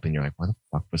wake up and you're like, why the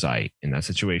fuck was I in that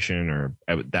situation? Or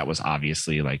that was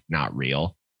obviously like not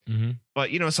real. Mm-hmm.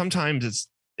 But, you know, sometimes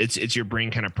it's your brain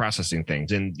kind of processing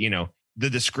things. And, you know, the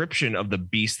description of the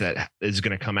beast that is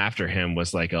going to come after him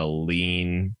was like a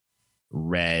lean,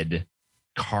 red,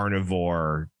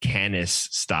 carnivore, canis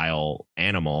style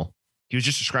animal. He was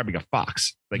just describing a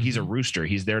fox. Like he's a rooster.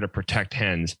 He's there to protect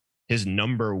hens. His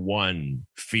number one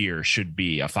fear should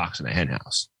be a fox in a hen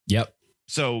house. Yep.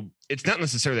 So it's not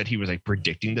necessarily that he was like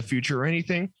predicting the future or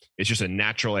anything. It's just a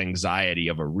natural anxiety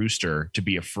of a rooster to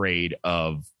be afraid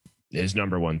of his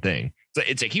number one thing. So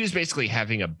it's like he was basically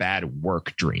having a bad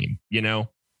work dream, you know?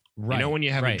 Right. You know, when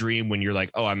you have a dream when you're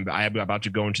like, oh, I'm about to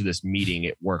go into this meeting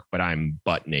at work, but I'm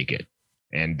butt naked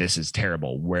and this is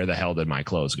terrible. Where the hell did my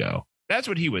clothes go? That's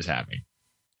what he was having.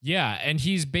 Yeah. And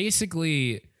he's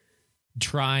basically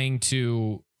trying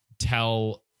to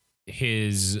tell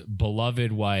his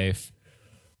beloved wife,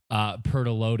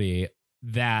 Pertolodi,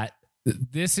 that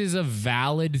this is a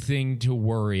valid thing to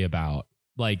worry about.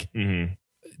 Like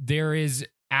there is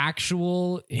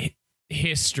actual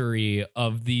history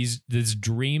of this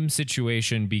dream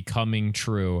situation becoming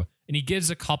true. And he gives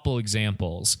a couple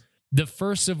examples. The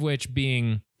first of which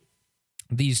being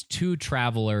these two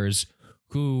travelers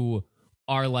who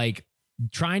are like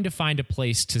trying to find a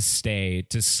place to stay,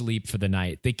 to sleep for the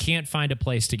night. They can't find a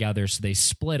place together, so they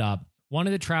split up. One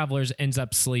of the travelers ends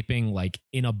up sleeping like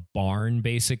in a barn,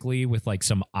 basically, with like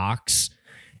some ox.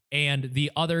 And the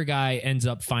other guy ends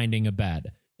up finding a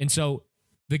bed. And so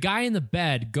the guy in the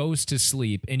bed goes to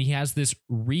sleep and he has this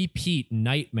repeat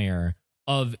nightmare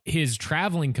of his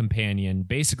traveling companion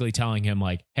basically telling him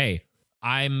like, hey,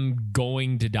 I'm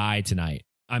going to die tonight.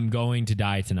 I'm going to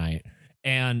die tonight.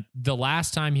 And the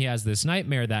last time he has this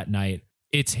nightmare that night,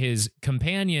 it's his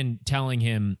companion telling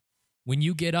him, when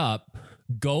you get up,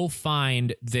 go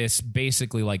find this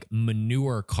basically like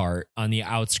manure cart on the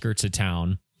outskirts of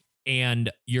town,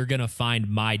 and you're going to find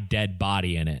my dead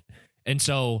body in it. And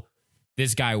so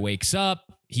this guy wakes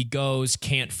up, he goes,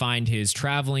 can't find his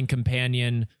traveling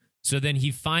companion. So then he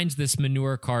finds this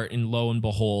manure cart and lo and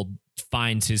behold,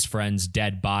 finds his friend's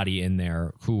dead body in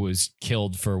there who was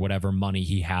killed for whatever money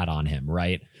he had on him,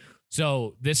 right?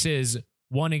 So this is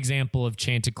one example of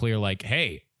Chanticleer like,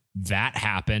 hey, that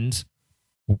happened.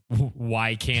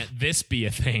 Why can't this be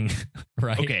a thing?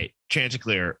 Right? Okay,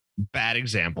 Chanticleer, bad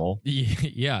example.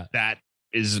 Yeah. That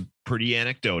is pretty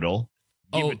anecdotal.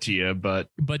 Give it to you, but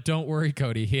don't worry,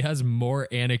 Cody. He has more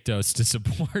anecdotes to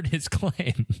support his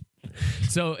claim.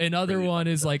 So another one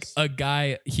is like a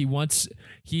guy, he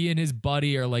and his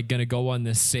buddy are like going to go on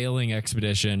this sailing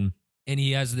expedition, And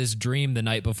he has this dream the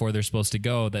night before they're supposed to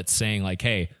go that's saying like,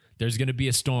 hey, there's going to be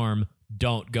a storm.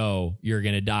 Don't go. You're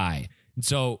going to die. And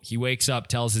so he wakes up,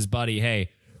 tells his buddy, hey,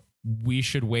 we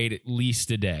should wait at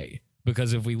least a day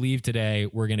because if we leave today,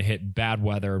 we're going to hit bad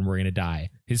weather and we're going to die.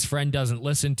 His friend doesn't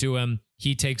listen to him.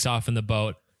 He takes off in the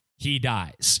boat. He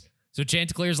dies. So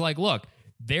Chanticleer's like, look,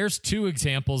 there's 2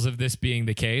 examples of this being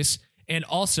the case. And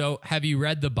also, have you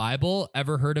read the Bible?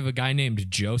 Ever heard of a guy named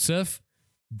Joseph?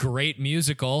 Great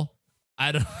musical.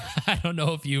 I don't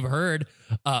know if you've heard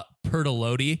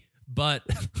Pertolotti, but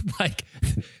like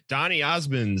Donny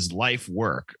Osmond's life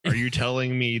work. Are you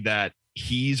telling me that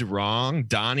he's wrong?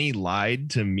 Donny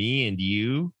lied to me and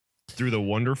you through the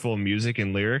wonderful music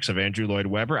and lyrics of Andrew Lloyd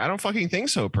Webber? I don't fucking think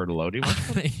so, Pertolotti.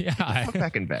 Yeah, fuck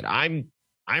back in bed. I'm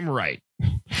right.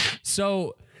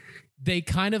 So they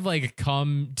kind of like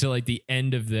come to like the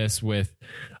end of this with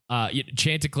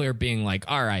Chanticleer being like,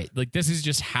 all right, like this is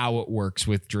just how it works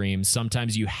with dreams.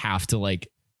 Sometimes you have to like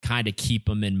kind of keep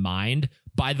them in mind.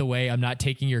 By the way, I'm not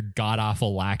taking your god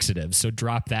awful laxatives, so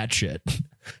drop that shit.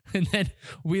 And then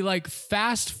we like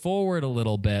fast forward a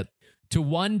little bit to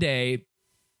one day,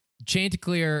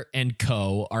 Chanticleer and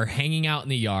co are hanging out in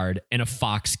the yard and a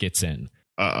fox gets in.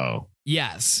 Uh-oh.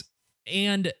 Yes.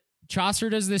 And Chaucer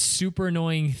does this super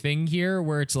annoying thing here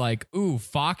where it's like, ooh,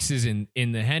 fox is in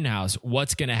the hen house.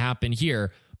 What's going to happen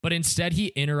here? But instead he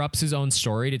interrupts his own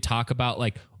story to talk about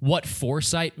like what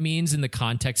foresight means in the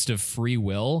context of free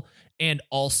will. And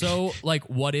also like,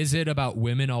 what is it about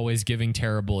women always giving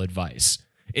terrible advice?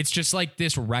 It's just like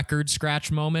this record scratch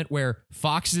moment where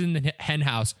fox is in the hen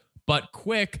house, but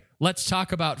quick, let's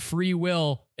talk about free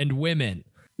will and women.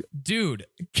 Dude,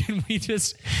 can we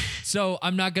just... So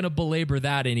I'm not going to belabor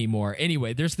that anymore.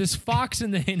 Anyway, there's this fox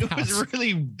in the hen house.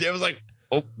 It was like,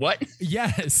 oh, what?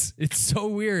 Yes, it's so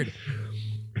weird.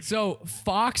 So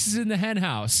fox is in the hen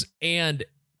house and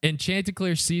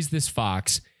Chanticleer sees this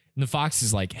fox and the fox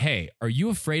is like, hey, are you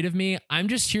afraid of me? I'm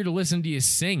just here to listen to you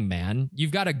sing, man.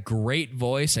 You've got a great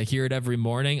voice. I hear it every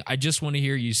morning. I just want to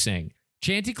hear you sing.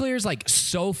 Chanticleer is like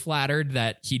so flattered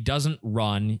that he doesn't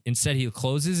run. Instead, he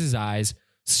closes his eyes,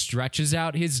 stretches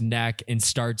out his neck and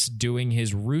starts doing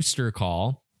his rooster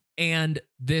call. And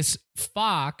this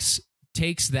fox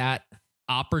takes that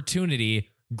opportunity,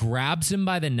 grabs him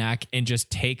by the neck and just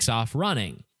takes off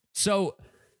running. So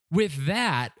with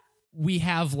that, we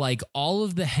have like all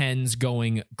of the hens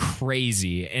going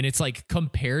crazy. And it's like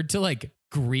compared to like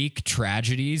Greek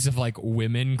tragedies of like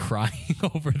women crying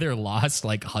over their lost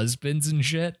like husbands and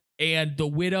shit. And the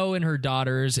widow and her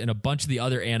daughters and a bunch of the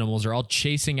other animals are all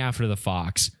chasing after the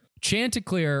fox.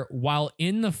 Chanticleer, while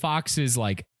in the fox's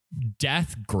like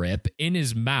death grip in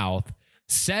his mouth,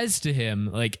 says to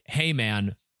him like, hey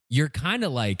man, you're kind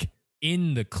of like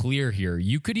in the clear here.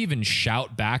 You could even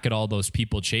shout back at all those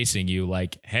people chasing you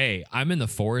like, hey, I'm in the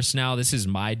forest now. This is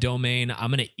my domain. I'm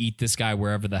going to eat this guy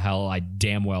wherever the hell I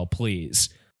damn well please.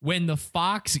 When the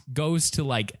fox goes to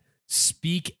like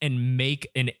speak and make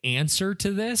an answer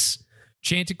to this,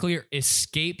 Chanticleer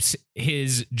escapes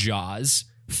his jaws,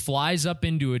 flies up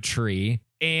into a tree,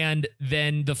 and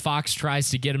then the fox tries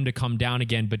to get him to come down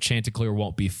again, but Chanticleer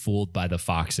won't be fooled by the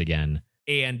fox again.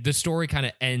 And the story kind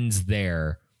of ends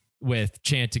there with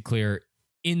Chanticleer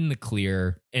in the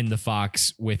clear and the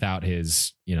fox without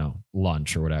his,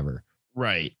 lunch or whatever.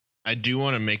 Right. I do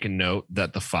want to make a note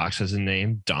that the fox has a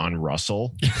name, Don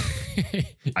Russell.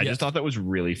 I just thought that was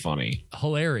really funny.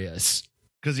 Hilarious.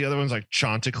 Because the other one's like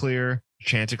Chanticleer,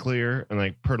 and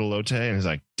like Pertolotte, and it's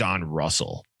like Don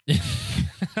Russell. The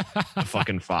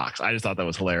fucking fox. I just thought that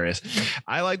was hilarious.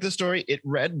 I like the story. It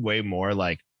read way more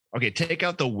like, okay, take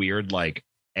out the weird like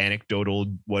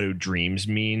anecdotal what do dreams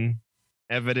mean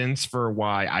evidence for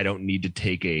why I don't need to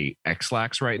take a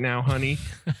X-Lax right now, honey.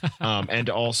 And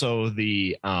also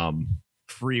the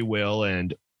free will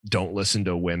and don't listen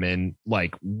to women,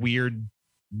 like weird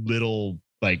little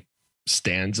like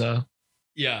stanza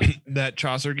that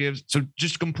Chaucer gives. So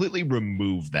just completely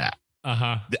remove that.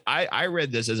 I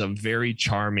read this as a very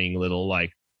charming little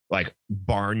like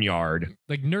barnyard,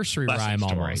 like nursery rhyme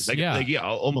story. Almost.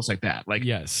 Almost like that. Like,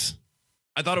 yes,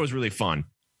 I thought it was really fun.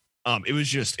 It was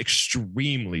just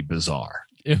extremely bizarre.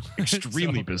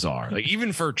 Extremely bizarre. Like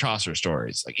even for Chaucer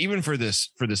stories, like even for this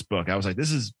book, I was like,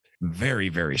 this is very,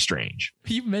 very strange.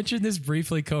 You mentioned this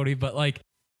briefly, Cody, but like,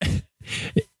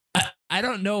 I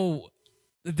don't know.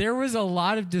 There was a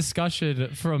lot of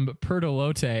discussion from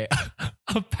Pertolotte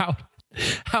about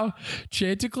how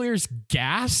Chanticleer's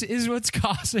gas is what's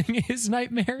causing his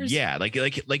nightmares. Yeah, like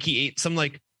he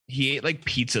ate like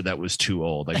pizza that was too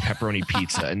old, like pepperoni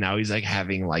pizza, and now he's like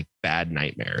having like bad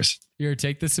nightmares. Here,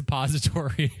 take the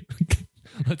suppository.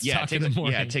 Let's talk in the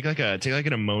morning. Yeah, take like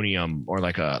an ammonium or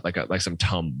like some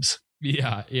Tums.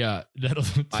 Yeah. That'll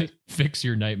fix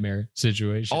your nightmare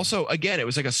situation. Also, again, it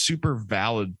was like a super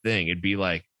valid thing. It'd be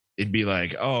like,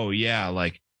 oh yeah,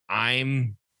 like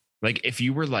I'm like, if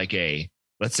you were like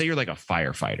let's say you're like a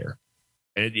firefighter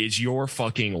and it is your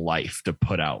fucking life to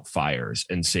put out fires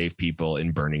and save people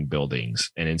in burning buildings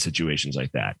and in situations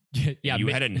like that. Yeah. You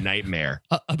had a nightmare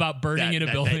about burning in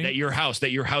a building that your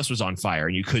house was on fire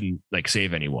and you couldn't like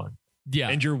save anyone. Yeah.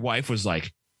 And your wife was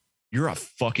like, you're a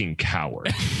fucking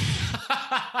coward.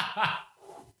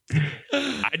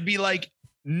 I'd be like,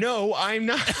 no, I'm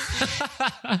not.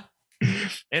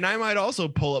 And I might also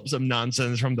pull up some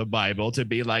nonsense from the Bible to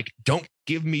be like, don't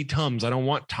give me Tums. I don't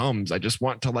want Tums. I just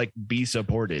want to like be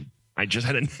supported. I just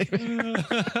had a nightmare.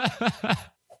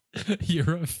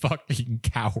 You're a fucking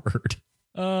coward.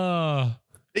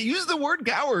 They use the word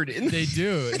coward. They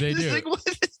do. Like, what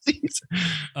is these?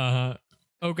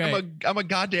 Okay. I'm a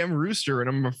goddamn rooster and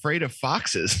I'm afraid of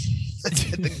foxes. I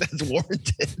think that's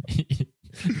warranted.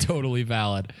 Totally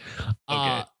valid.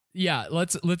 Okay. Yeah,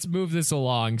 let's move this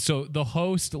along. So the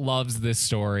host loves this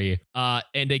story,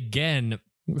 and again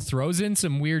throws in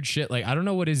some weird shit. Like, I don't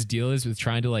know what his deal is with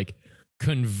trying to like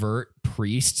convert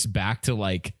priests back to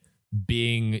like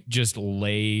being just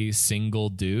lay single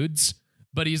dudes,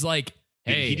 but he's like,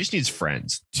 hey, he just needs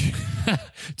friends.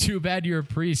 Too bad you're a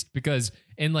priest, because,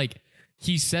 and like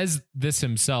he says this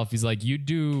himself, he's like, you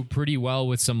do pretty well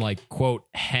with some like quote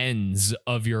hens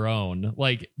of your own.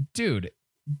 Like, dude,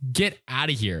 get out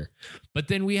of here. But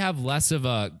then we have less of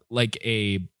a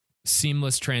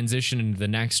seamless transition into the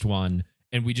next one,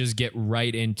 and we just get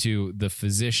right into the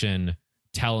physician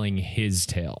telling his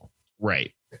tale.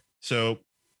 Right. So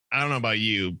I don't know about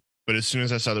you, but as soon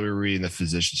as I saw that we were reading the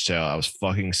physician's tale, I was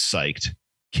fucking psyched.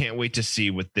 Can't wait to see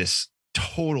what this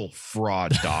total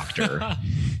fraud doctor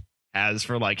has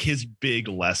for like his big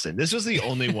lesson. This was the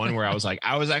only one where I was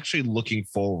actually looking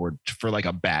forward for like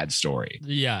a bad story.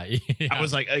 Yeah. I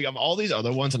was like all these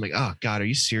other ones, I'm like, oh God, are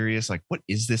you serious? Like, what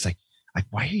is this? Like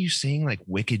why are you saying like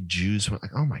wicked Jews?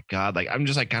 Like, oh my God. Like, I'm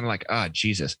just like kind of like, oh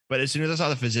Jesus. But as soon as I saw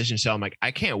the physician's tale, I'm like,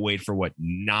 I can't wait for what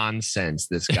nonsense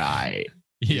this guy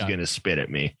is going to spit at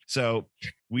me. So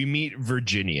we meet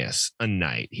Virginius, a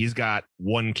knight. He's got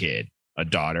one kid, a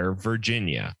daughter,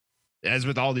 Virginia. As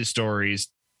with all these stories,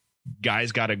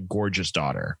 guy's got a gorgeous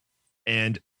daughter.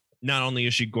 And not only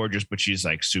is she gorgeous, but she's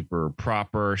like super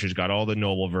proper. She's got all the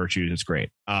noble virtues. It's great.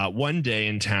 One day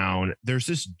in town, there's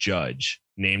this judge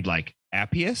named like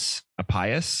Appius. I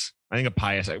think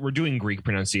Appius. We're doing Greek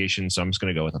pronunciation, so I'm just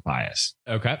going to go with Appius.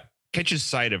 Okay. Catches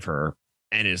sight of her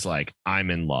and is like, I'm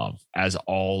in love, as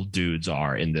all dudes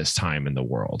are in this time in the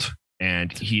world.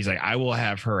 And he's like, I will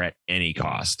have her at any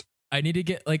cost. I need to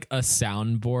get like a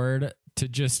soundboard to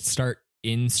just start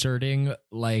inserting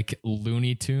like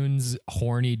Looney Tunes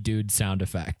horny dude sound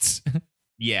effects.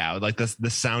 Yeah, like the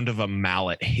sound of a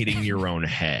mallet hitting your own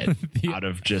head out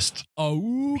of just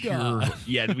pure.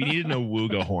 Yeah, we need an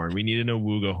awooga horn. We need an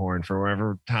awooga horn for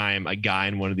whenever time a guy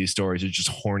in one of these stories is just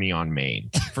horny on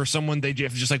Maine. For someone they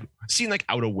have just like seen like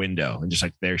out a window and just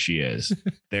like, there she is.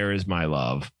 There is my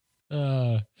love.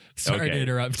 Sorry to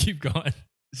interrupt. Keep going.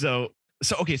 So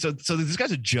this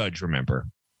guy's a judge, remember?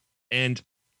 And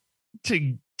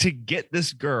to get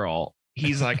this girl,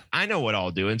 he's like, I know what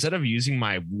I'll do. Instead of using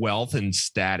my wealth and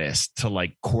status to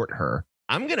like court her,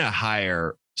 I'm going to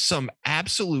hire some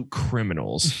absolute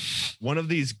criminals. One of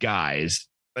these guys,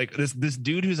 like this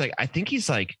dude who's like, I think he's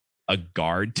like a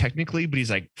guard technically, but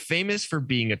he's like famous for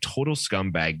being a total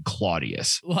scumbag,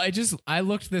 Claudius. Well, I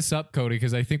looked this up, Cody,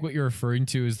 because I think what you're referring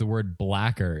to is the word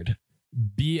blackguard.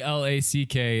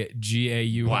 BLACKGAU.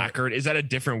 Blackguard. Is that a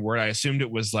different word? I assumed it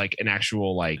was like an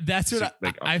actual like. That's what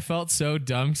I felt so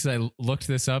dumb because I looked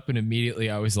this up and immediately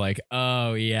I was like,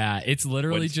 oh yeah, it's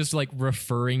literally just like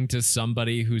referring to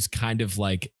somebody who's kind of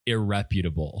like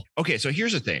irreputable. Okay, so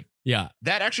here's the thing. Yeah,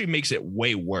 that actually makes it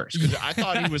way worse because I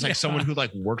thought he was like someone who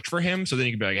like worked for him, so then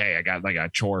he could be like, hey, I got like a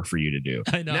chore for you to do.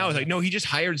 I know. Now it's like, no, he just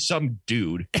hired some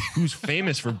dude who's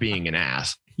famous for being an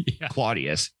ass,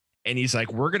 Claudius. And he's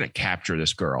like, we're going to capture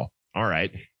this girl. All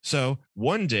right. So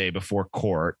one day before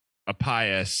court,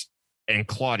 Appius and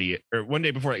Claudius, or one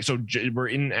day before, so we're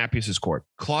in Appius's court.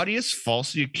 Claudius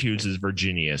falsely accuses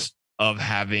Virginius of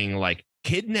having like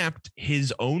kidnapped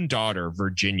his own daughter,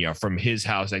 Virginia, from his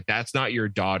house. Like, that's not your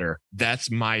daughter. That's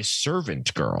my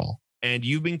servant girl. And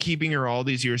you've been keeping her all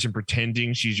these years and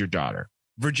pretending she's your daughter.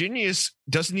 Virginius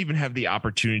doesn't even have the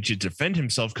opportunity to defend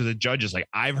himself because the judge is like,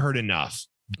 I've heard enough.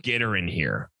 Get her in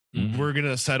here. Mm-hmm. We're going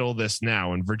to settle this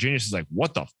now. And Virginius is like,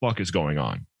 what the fuck is going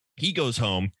on? He goes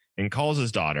home and calls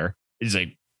his daughter. He's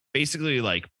like, basically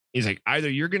like He's like, either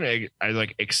you're gonna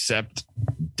like accept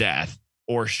death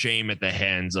or shame at the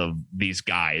hands of these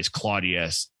guys,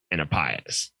 Claudius and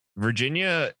Appius.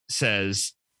 Virginia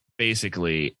says,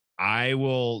 basically, I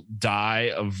will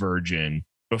die a virgin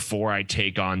before I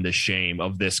take on the shame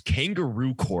of this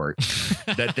kangaroo court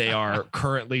that they are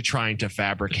currently trying to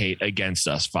fabricate against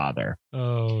us, Father.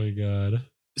 Oh my God.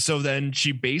 So then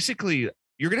she basically,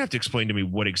 you're going to have to explain to me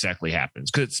what exactly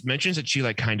happens, because it mentions that she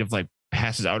like kind of like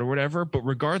passes out or whatever. But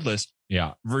regardless,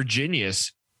 yeah,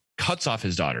 Virginius cuts off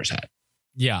his daughter's head.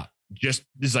 Yeah. Just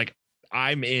is like,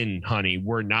 I'm in, honey.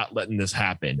 We're not letting this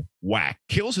happen. Whack.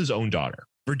 Kills his own daughter.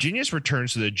 Virginius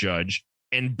returns to the judge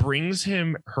and brings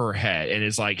him her head and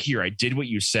is like, here, I did what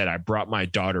you said. I brought my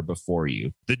daughter before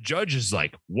you. The judge is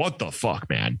like, what the fuck,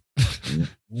 man?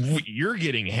 You're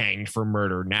getting hanged for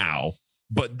murder now.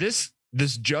 But this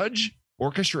judge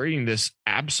orchestrating this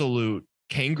absolute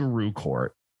kangaroo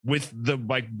court with the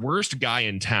like worst guy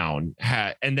in town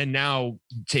and then now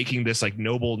taking this like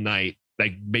noble knight,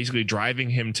 like basically driving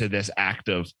him to this act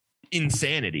of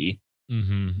insanity.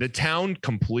 Mm-hmm. The town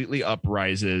completely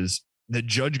uprises. The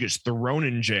judge gets thrown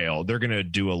in jail. They're going to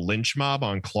do a lynch mob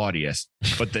on Claudius,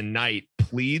 but the knight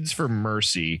pleads for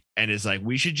mercy and is like,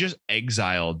 we should just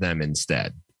exile them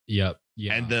instead. Yep.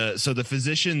 Yeah. And so the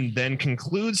physician then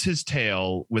concludes his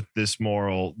tale with this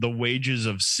moral: the wages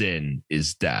of sin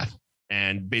is death.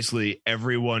 And basically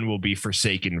everyone will be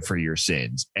forsaken for your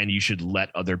sins, and you should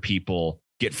let other people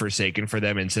get forsaken for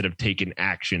them instead of taking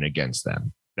action against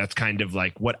them. That's kind of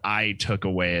like what I took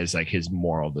away as like his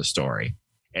moral of the story.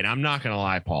 And I'm not going to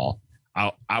lie, Paul,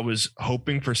 I was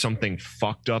hoping for something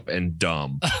fucked up and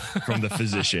dumb from the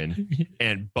physician,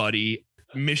 and buddy,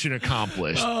 mission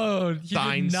accomplished. Oh,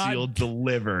 signed, sealed,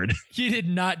 delivered. He did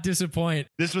not disappoint.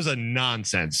 This was a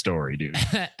nonsense story, dude.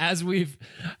 As we've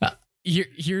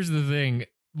here's the thing.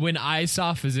 When I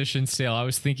saw Physician's Tale, I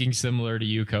was thinking similar to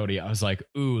you, Cody. I was like,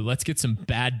 ooh, let's get some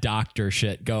bad doctor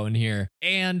shit going here.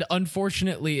 And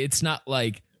unfortunately, it's not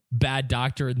like bad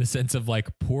doctor in the sense of like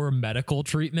poor medical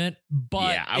treatment.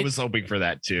 But yeah, I was hoping for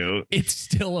that too. It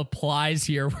still applies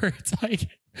here where it's like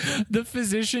the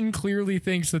physician clearly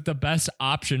thinks that the best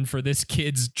option for this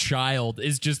kid's child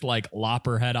is just like lop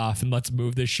her head off and let's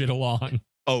move this shit along.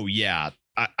 Oh, yeah.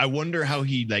 I wonder how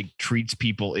he like treats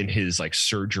people in his like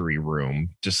surgery room.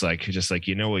 Just like,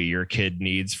 you know what your kid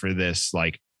needs for this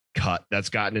like cut that's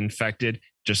gotten infected?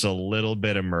 Just a little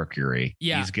bit of mercury.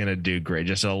 Yeah. He's going to do great.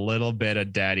 Just a little bit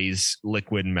of daddy's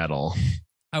liquid metal.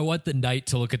 I want the knight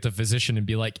to look at the physician and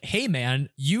be like, hey, man,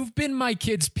 you've been my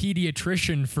kid's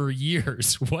pediatrician for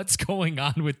years. What's going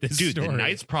on with this story? The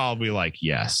knight's probably like,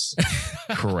 yes,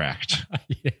 correct.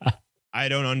 Yeah. I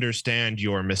don't understand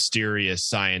your mysterious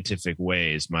scientific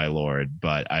ways, my lord,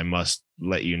 but I must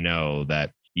let you know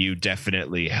that you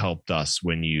definitely helped us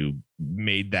when you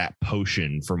made that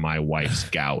potion for my wife's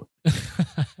gout.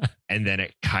 And then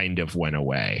it kind of went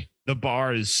away. The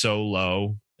bar is so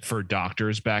low for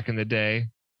doctors back in the day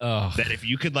that if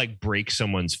you could like break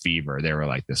someone's fever, they were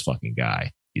like, this fucking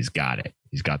guy, he's got it.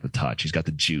 He's got the touch. He's got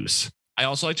the juice. I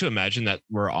also like to imagine that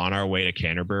we're on our way to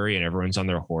Canterbury and everyone's on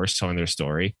their horse telling their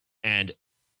story. And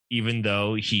even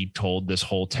though he told this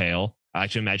whole tale, I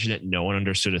like to imagine that no one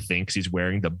understood a thing because he's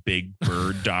wearing the big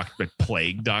bird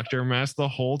plague doctor mask the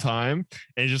whole time.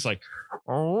 And he's just like,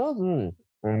 oh,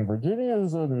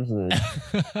 Virginia's understood.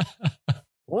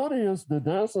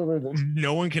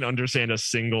 No one can understand a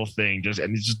single thing.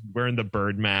 And he's just wearing the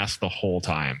bird mask the whole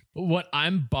time. What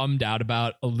I'm bummed out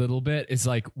about a little bit is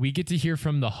like we get to hear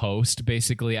from the host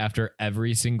basically after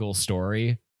every single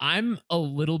story. I'm a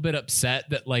little bit upset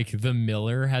that like the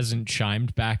Miller hasn't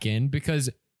chimed back in, because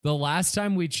the last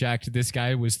time we checked, this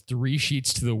guy was 3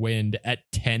 sheets to the wind at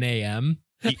 10 a.m.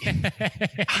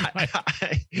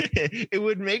 It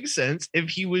would make sense if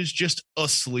he was just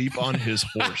asleep on his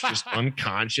horse, just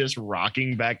unconscious,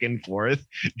 rocking back and forth,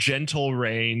 gentle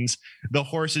reins. The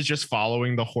horse is just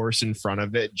following the horse in front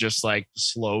of it, just like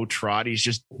slow trot. He's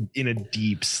just in a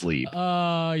deep sleep.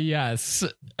 Yes.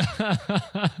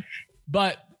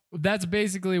 But that's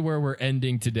basically where we're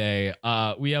ending today.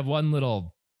 We have one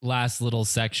last little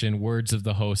section, words of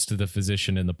the host to the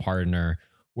physician and the partner,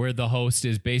 where the host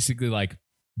is basically like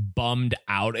bummed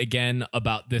out again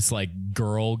about this like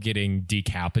girl getting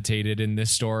decapitated in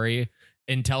this story,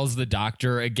 and tells the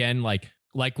doctor again, like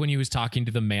when he was talking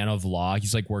to the man of law,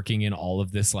 he's like working in all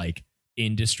of this like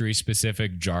industry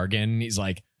specific jargon. He's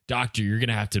like, doctor, you're going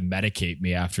to have to medicate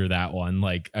me after that one.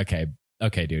 Like, okay,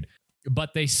 dude.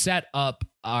 But they set up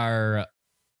our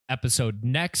episode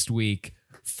next week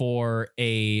for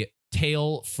a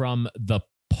tale from the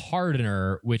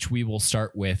partner, which we will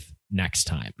start with next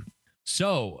time.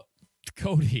 So,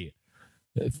 Cody,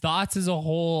 thoughts as a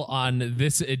whole on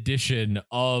this edition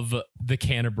of the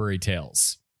Canterbury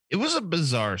Tales? It was a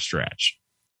bizarre stretch.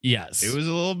 Yes. It was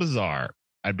a little bizarre.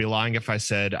 I'd be lying if I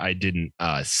said I didn't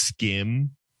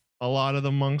skim a lot of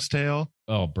the Monk's Tale.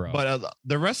 Oh, bro. But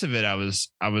the rest of it, I was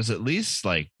at least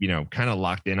like, kind of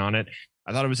locked in on it.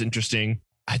 I thought it was interesting.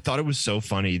 I thought it was so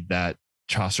funny that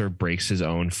Chaucer breaks his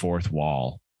own fourth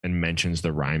wall and mentions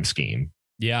the rhyme scheme.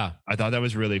 Yeah. I thought that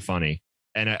was really funny.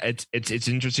 And it's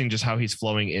interesting just how he's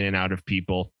flowing in and out of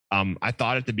people. I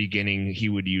thought at the beginning he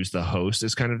would use the host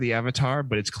as kind of the avatar,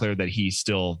 but it's clear that he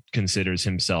still considers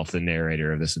himself the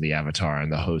narrator of the avatar,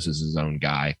 and the host is his own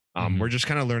guy. We're just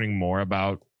kind of learning more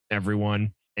about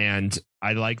everyone, and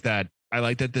I like that. I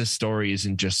like that this story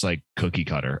isn't just like cookie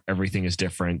cutter. Everything is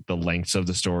different. The lengths of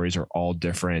the stories are all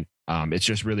different. It's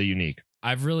just really unique.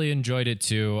 I've really enjoyed it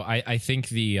too. I think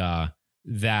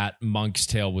that Monk's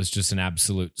Tale was just an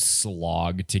absolute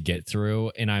slog to get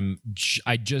through, and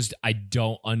I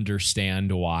don't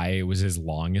understand why it was as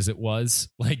long as it was.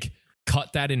 Like,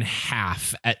 cut that in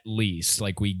half at least.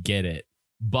 Like, we get it.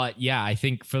 But yeah, I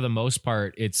think for the most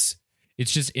part, it's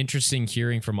just interesting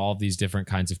hearing from all of these different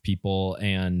kinds of people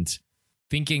and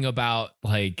thinking about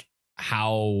like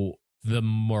how the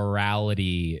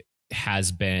morality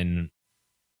has been,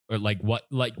 or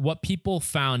what people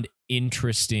found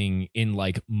interesting in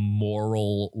like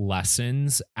moral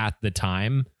lessons at the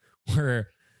time, where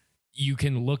you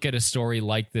can look at a story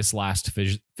like this last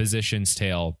Physician's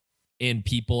Tale and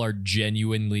people are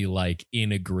genuinely like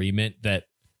in agreement that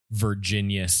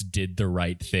Virginius did the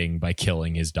right thing by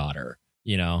killing his daughter,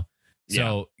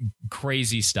 So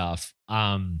crazy stuff.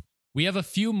 We have a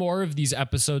few more of these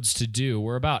episodes to do.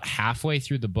 We're about halfway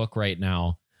through the book right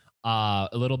now. A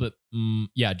little bit.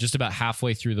 Just about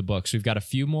halfway through the book. So we've got a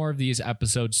few more of these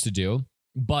episodes to do.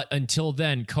 But until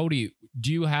then, Cody,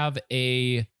 do you have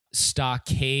a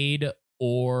stockade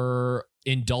or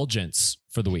indulgence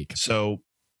for the week? So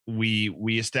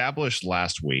we established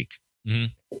last week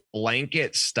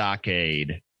blanket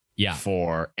stockade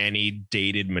for any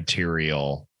dated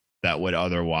material that would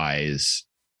otherwise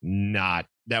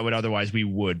we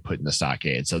would put in the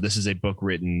stockade. So this is a book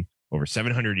written over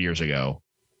 700 years ago.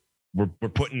 We're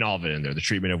putting all of it in there. The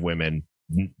treatment of women,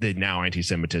 the now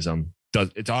anti-Semitism,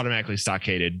 it's automatically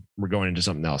stockaded. We're going into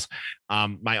something else.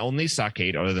 My only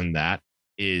stockade other than that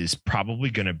is probably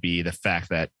going to be the fact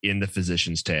that in the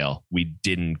Physician's Tale, we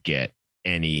didn't get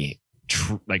any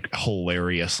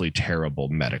hilariously terrible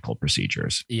medical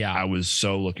procedures. Yeah. I was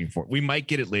so looking for, we might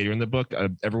get it later in the book.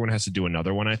 Everyone has to do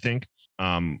another one, I think.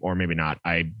 Or maybe not.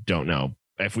 I don't know.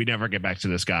 If we never get back to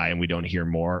this guy and we don't hear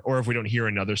more, or if we don't hear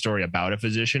another story about a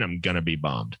physician, I'm going to be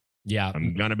bummed. Yeah.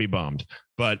 I'm going to be bummed.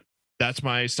 But that's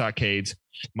my stockades.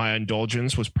 My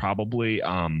indulgence was probably,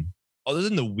 other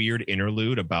than the weird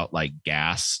interlude about like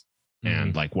gas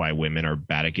and like why women are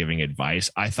bad at giving advice,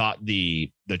 I thought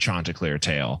the Chanticleer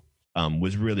tale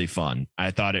was really fun. I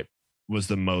thought it was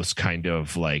the most kind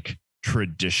of like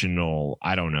traditional,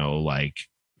 I don't know, like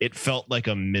it felt like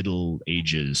a Middle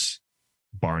Ages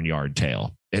barnyard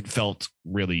tale. It felt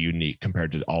really unique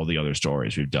compared to all the other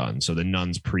stories we've done. So the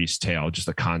nun's priest tale, just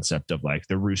the concept of like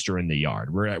the rooster in the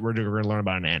yard. We're going to learn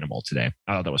about an animal today.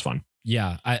 I thought that was fun.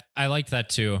 Yeah, I liked that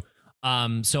too.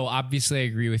 So obviously I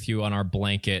agree with you on our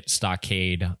blanket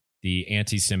stockade, the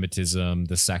anti-Semitism,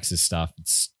 the sexist stuff.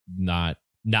 It's not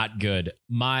good.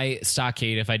 My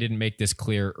stockade, if I didn't make this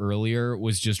clear earlier,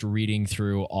 was just reading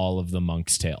through all of the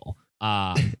Monk's Tale.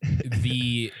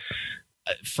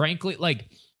 Frankly, like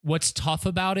what's tough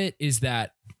about it is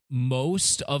that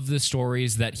most of the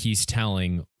stories that he's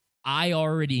telling, I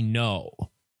already know.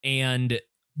 And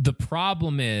the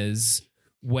problem is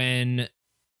when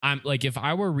I'm like, if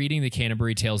I were reading the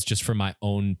Canterbury Tales just for my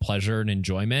own pleasure and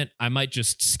enjoyment, I might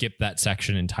just skip that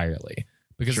section entirely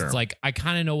because It's like, I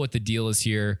kind of know what the deal is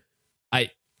here.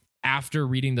 After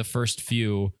reading the first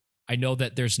few, I know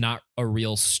that there's not a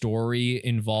real story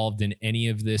involved in any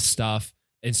of this stuff.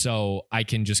 And so I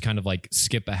can just kind of like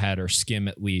skip ahead or skim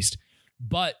at least.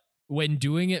 But when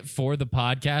doing it for the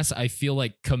podcast, I feel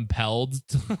like compelled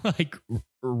to like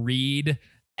read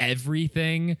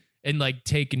everything and like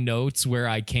take notes where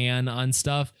I can on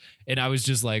stuff. And I was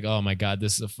just like, oh my God,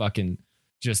 this is a fucking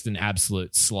just an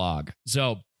absolute slog.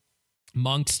 So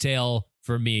Monk's Tale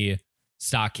for me,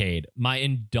 stockade. My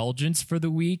indulgence for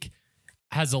the week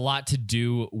has a lot to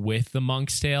do with the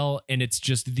Monk's Tale, and it's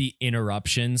just the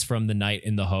interruptions from the knight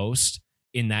and the host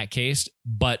in that case.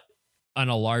 But on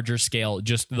a larger scale,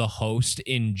 just the host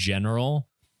in general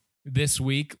this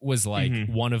week was like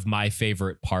one of my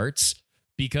favorite parts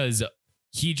because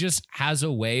he just has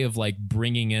a way of like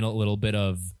bringing in a little bit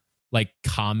of like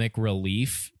comic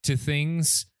relief to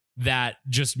things that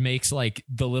just makes like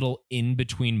the little in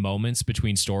between moments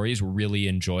between stories really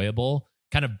enjoyable.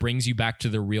 Kind of brings you back to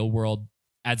the real world,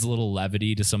 adds a little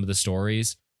levity to some of the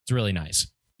stories. It's really nice.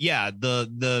 Yeah,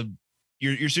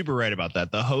 you're super right about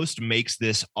that. The host makes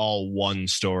this all one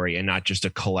story and not just a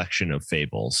collection of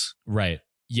fables. Right.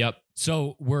 Yep.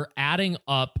 So we're adding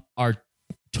up our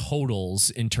totals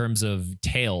in terms of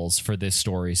tales for this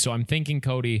story. So I'm thinking,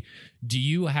 Cody, do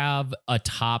you have a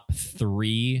top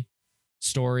 3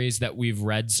 stories that we've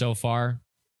read so far?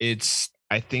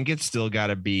 I think it's still got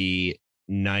to be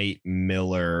Knight,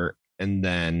 Miller, and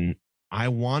then I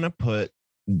want to put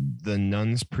the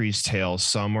Nun's Priest Tale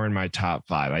somewhere in my top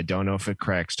 5. I don't know if it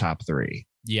cracks top 3.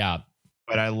 Yeah.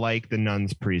 But I like the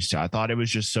Nun's Priest Tale. I thought it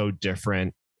was just so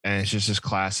different. And it's just this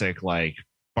classic, like,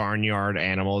 barnyard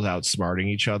animals outsmarting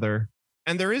each other.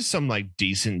 And there is some like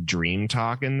decent dream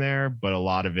talk in there, but a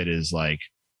lot of it is like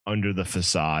under the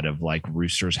facade of like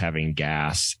roosters having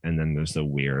gas. And then there's the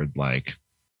weird, like,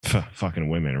 fucking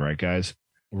women, right, guys?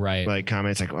 Right. Like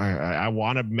comments like, I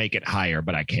want to make it higher,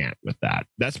 but I can't with that.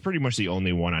 That's pretty much the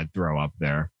only one I'd throw up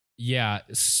there. Yeah.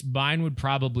 Mine would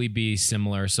probably be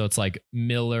similar. So it's like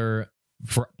Miller,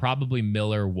 probably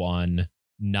Miller 1,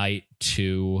 Knight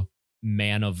 2,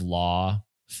 Man of Law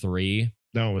 3.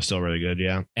 No, it was still really good.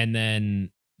 Yeah. And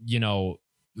then,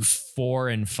 4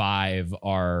 and 5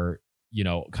 are,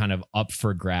 kind of up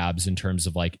for grabs in terms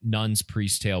of like Nun's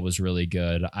Priest Tale was really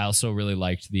good. I also really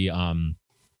liked the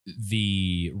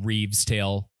Reeves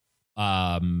Tale.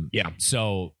 Yeah.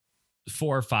 So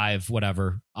 4 or 5,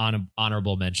 whatever,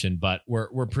 honorable mention, but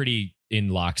we're pretty in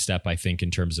lockstep, I think,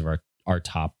 in terms of our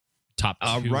top 2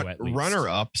 at least. Runner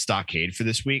up Stockade for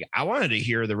this week. I wanted to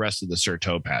hear the rest of the Sir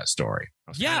Topaz story.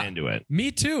 I was kind of into it.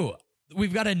 Me too.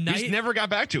 We've got a knight. He's never got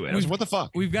back to it. What the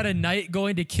fuck? We've got a knight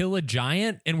going to kill a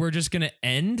giant, and we're just going to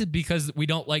end because we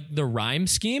don't like the rhyme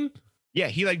scheme. Yeah,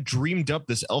 he like dreamed up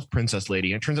this elf princess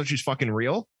lady, and it turns out she's fucking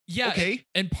real. Yeah. Okay.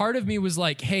 And part of me was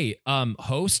like, hey,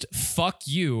 host, fuck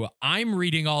you. I'm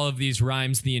reading all of these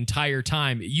rhymes the entire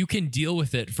time. You can deal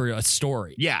with it for a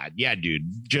story. Yeah,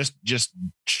 dude. Just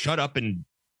shut up and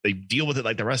deal with it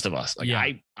like the rest of us. Like,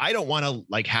 yeah. I don't want to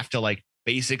like have to like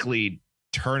basically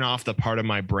turn off the part of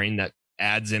my brain that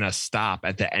adds in a stop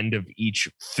at the end of each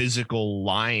physical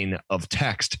line of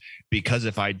text, because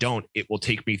if I don't, it will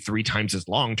take me 3 times as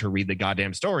long to read the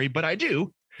goddamn story. But I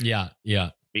do. Yeah.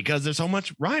 Because there's so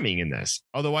much rhyming in this.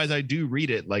 Otherwise, I do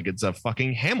read it like it's a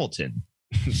fucking Hamilton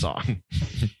song.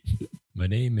 My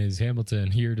name is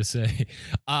Hamilton, here to say.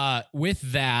 With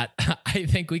that, I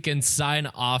think we can sign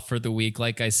off for the week.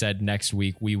 Like I said, next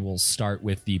week we will start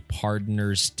with the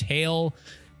Pardoner's Tale.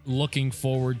 Looking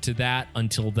forward to that.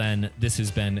 Until then, this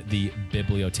has been the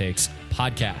Bibliotheques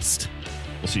Podcast.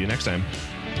 We'll see you next time.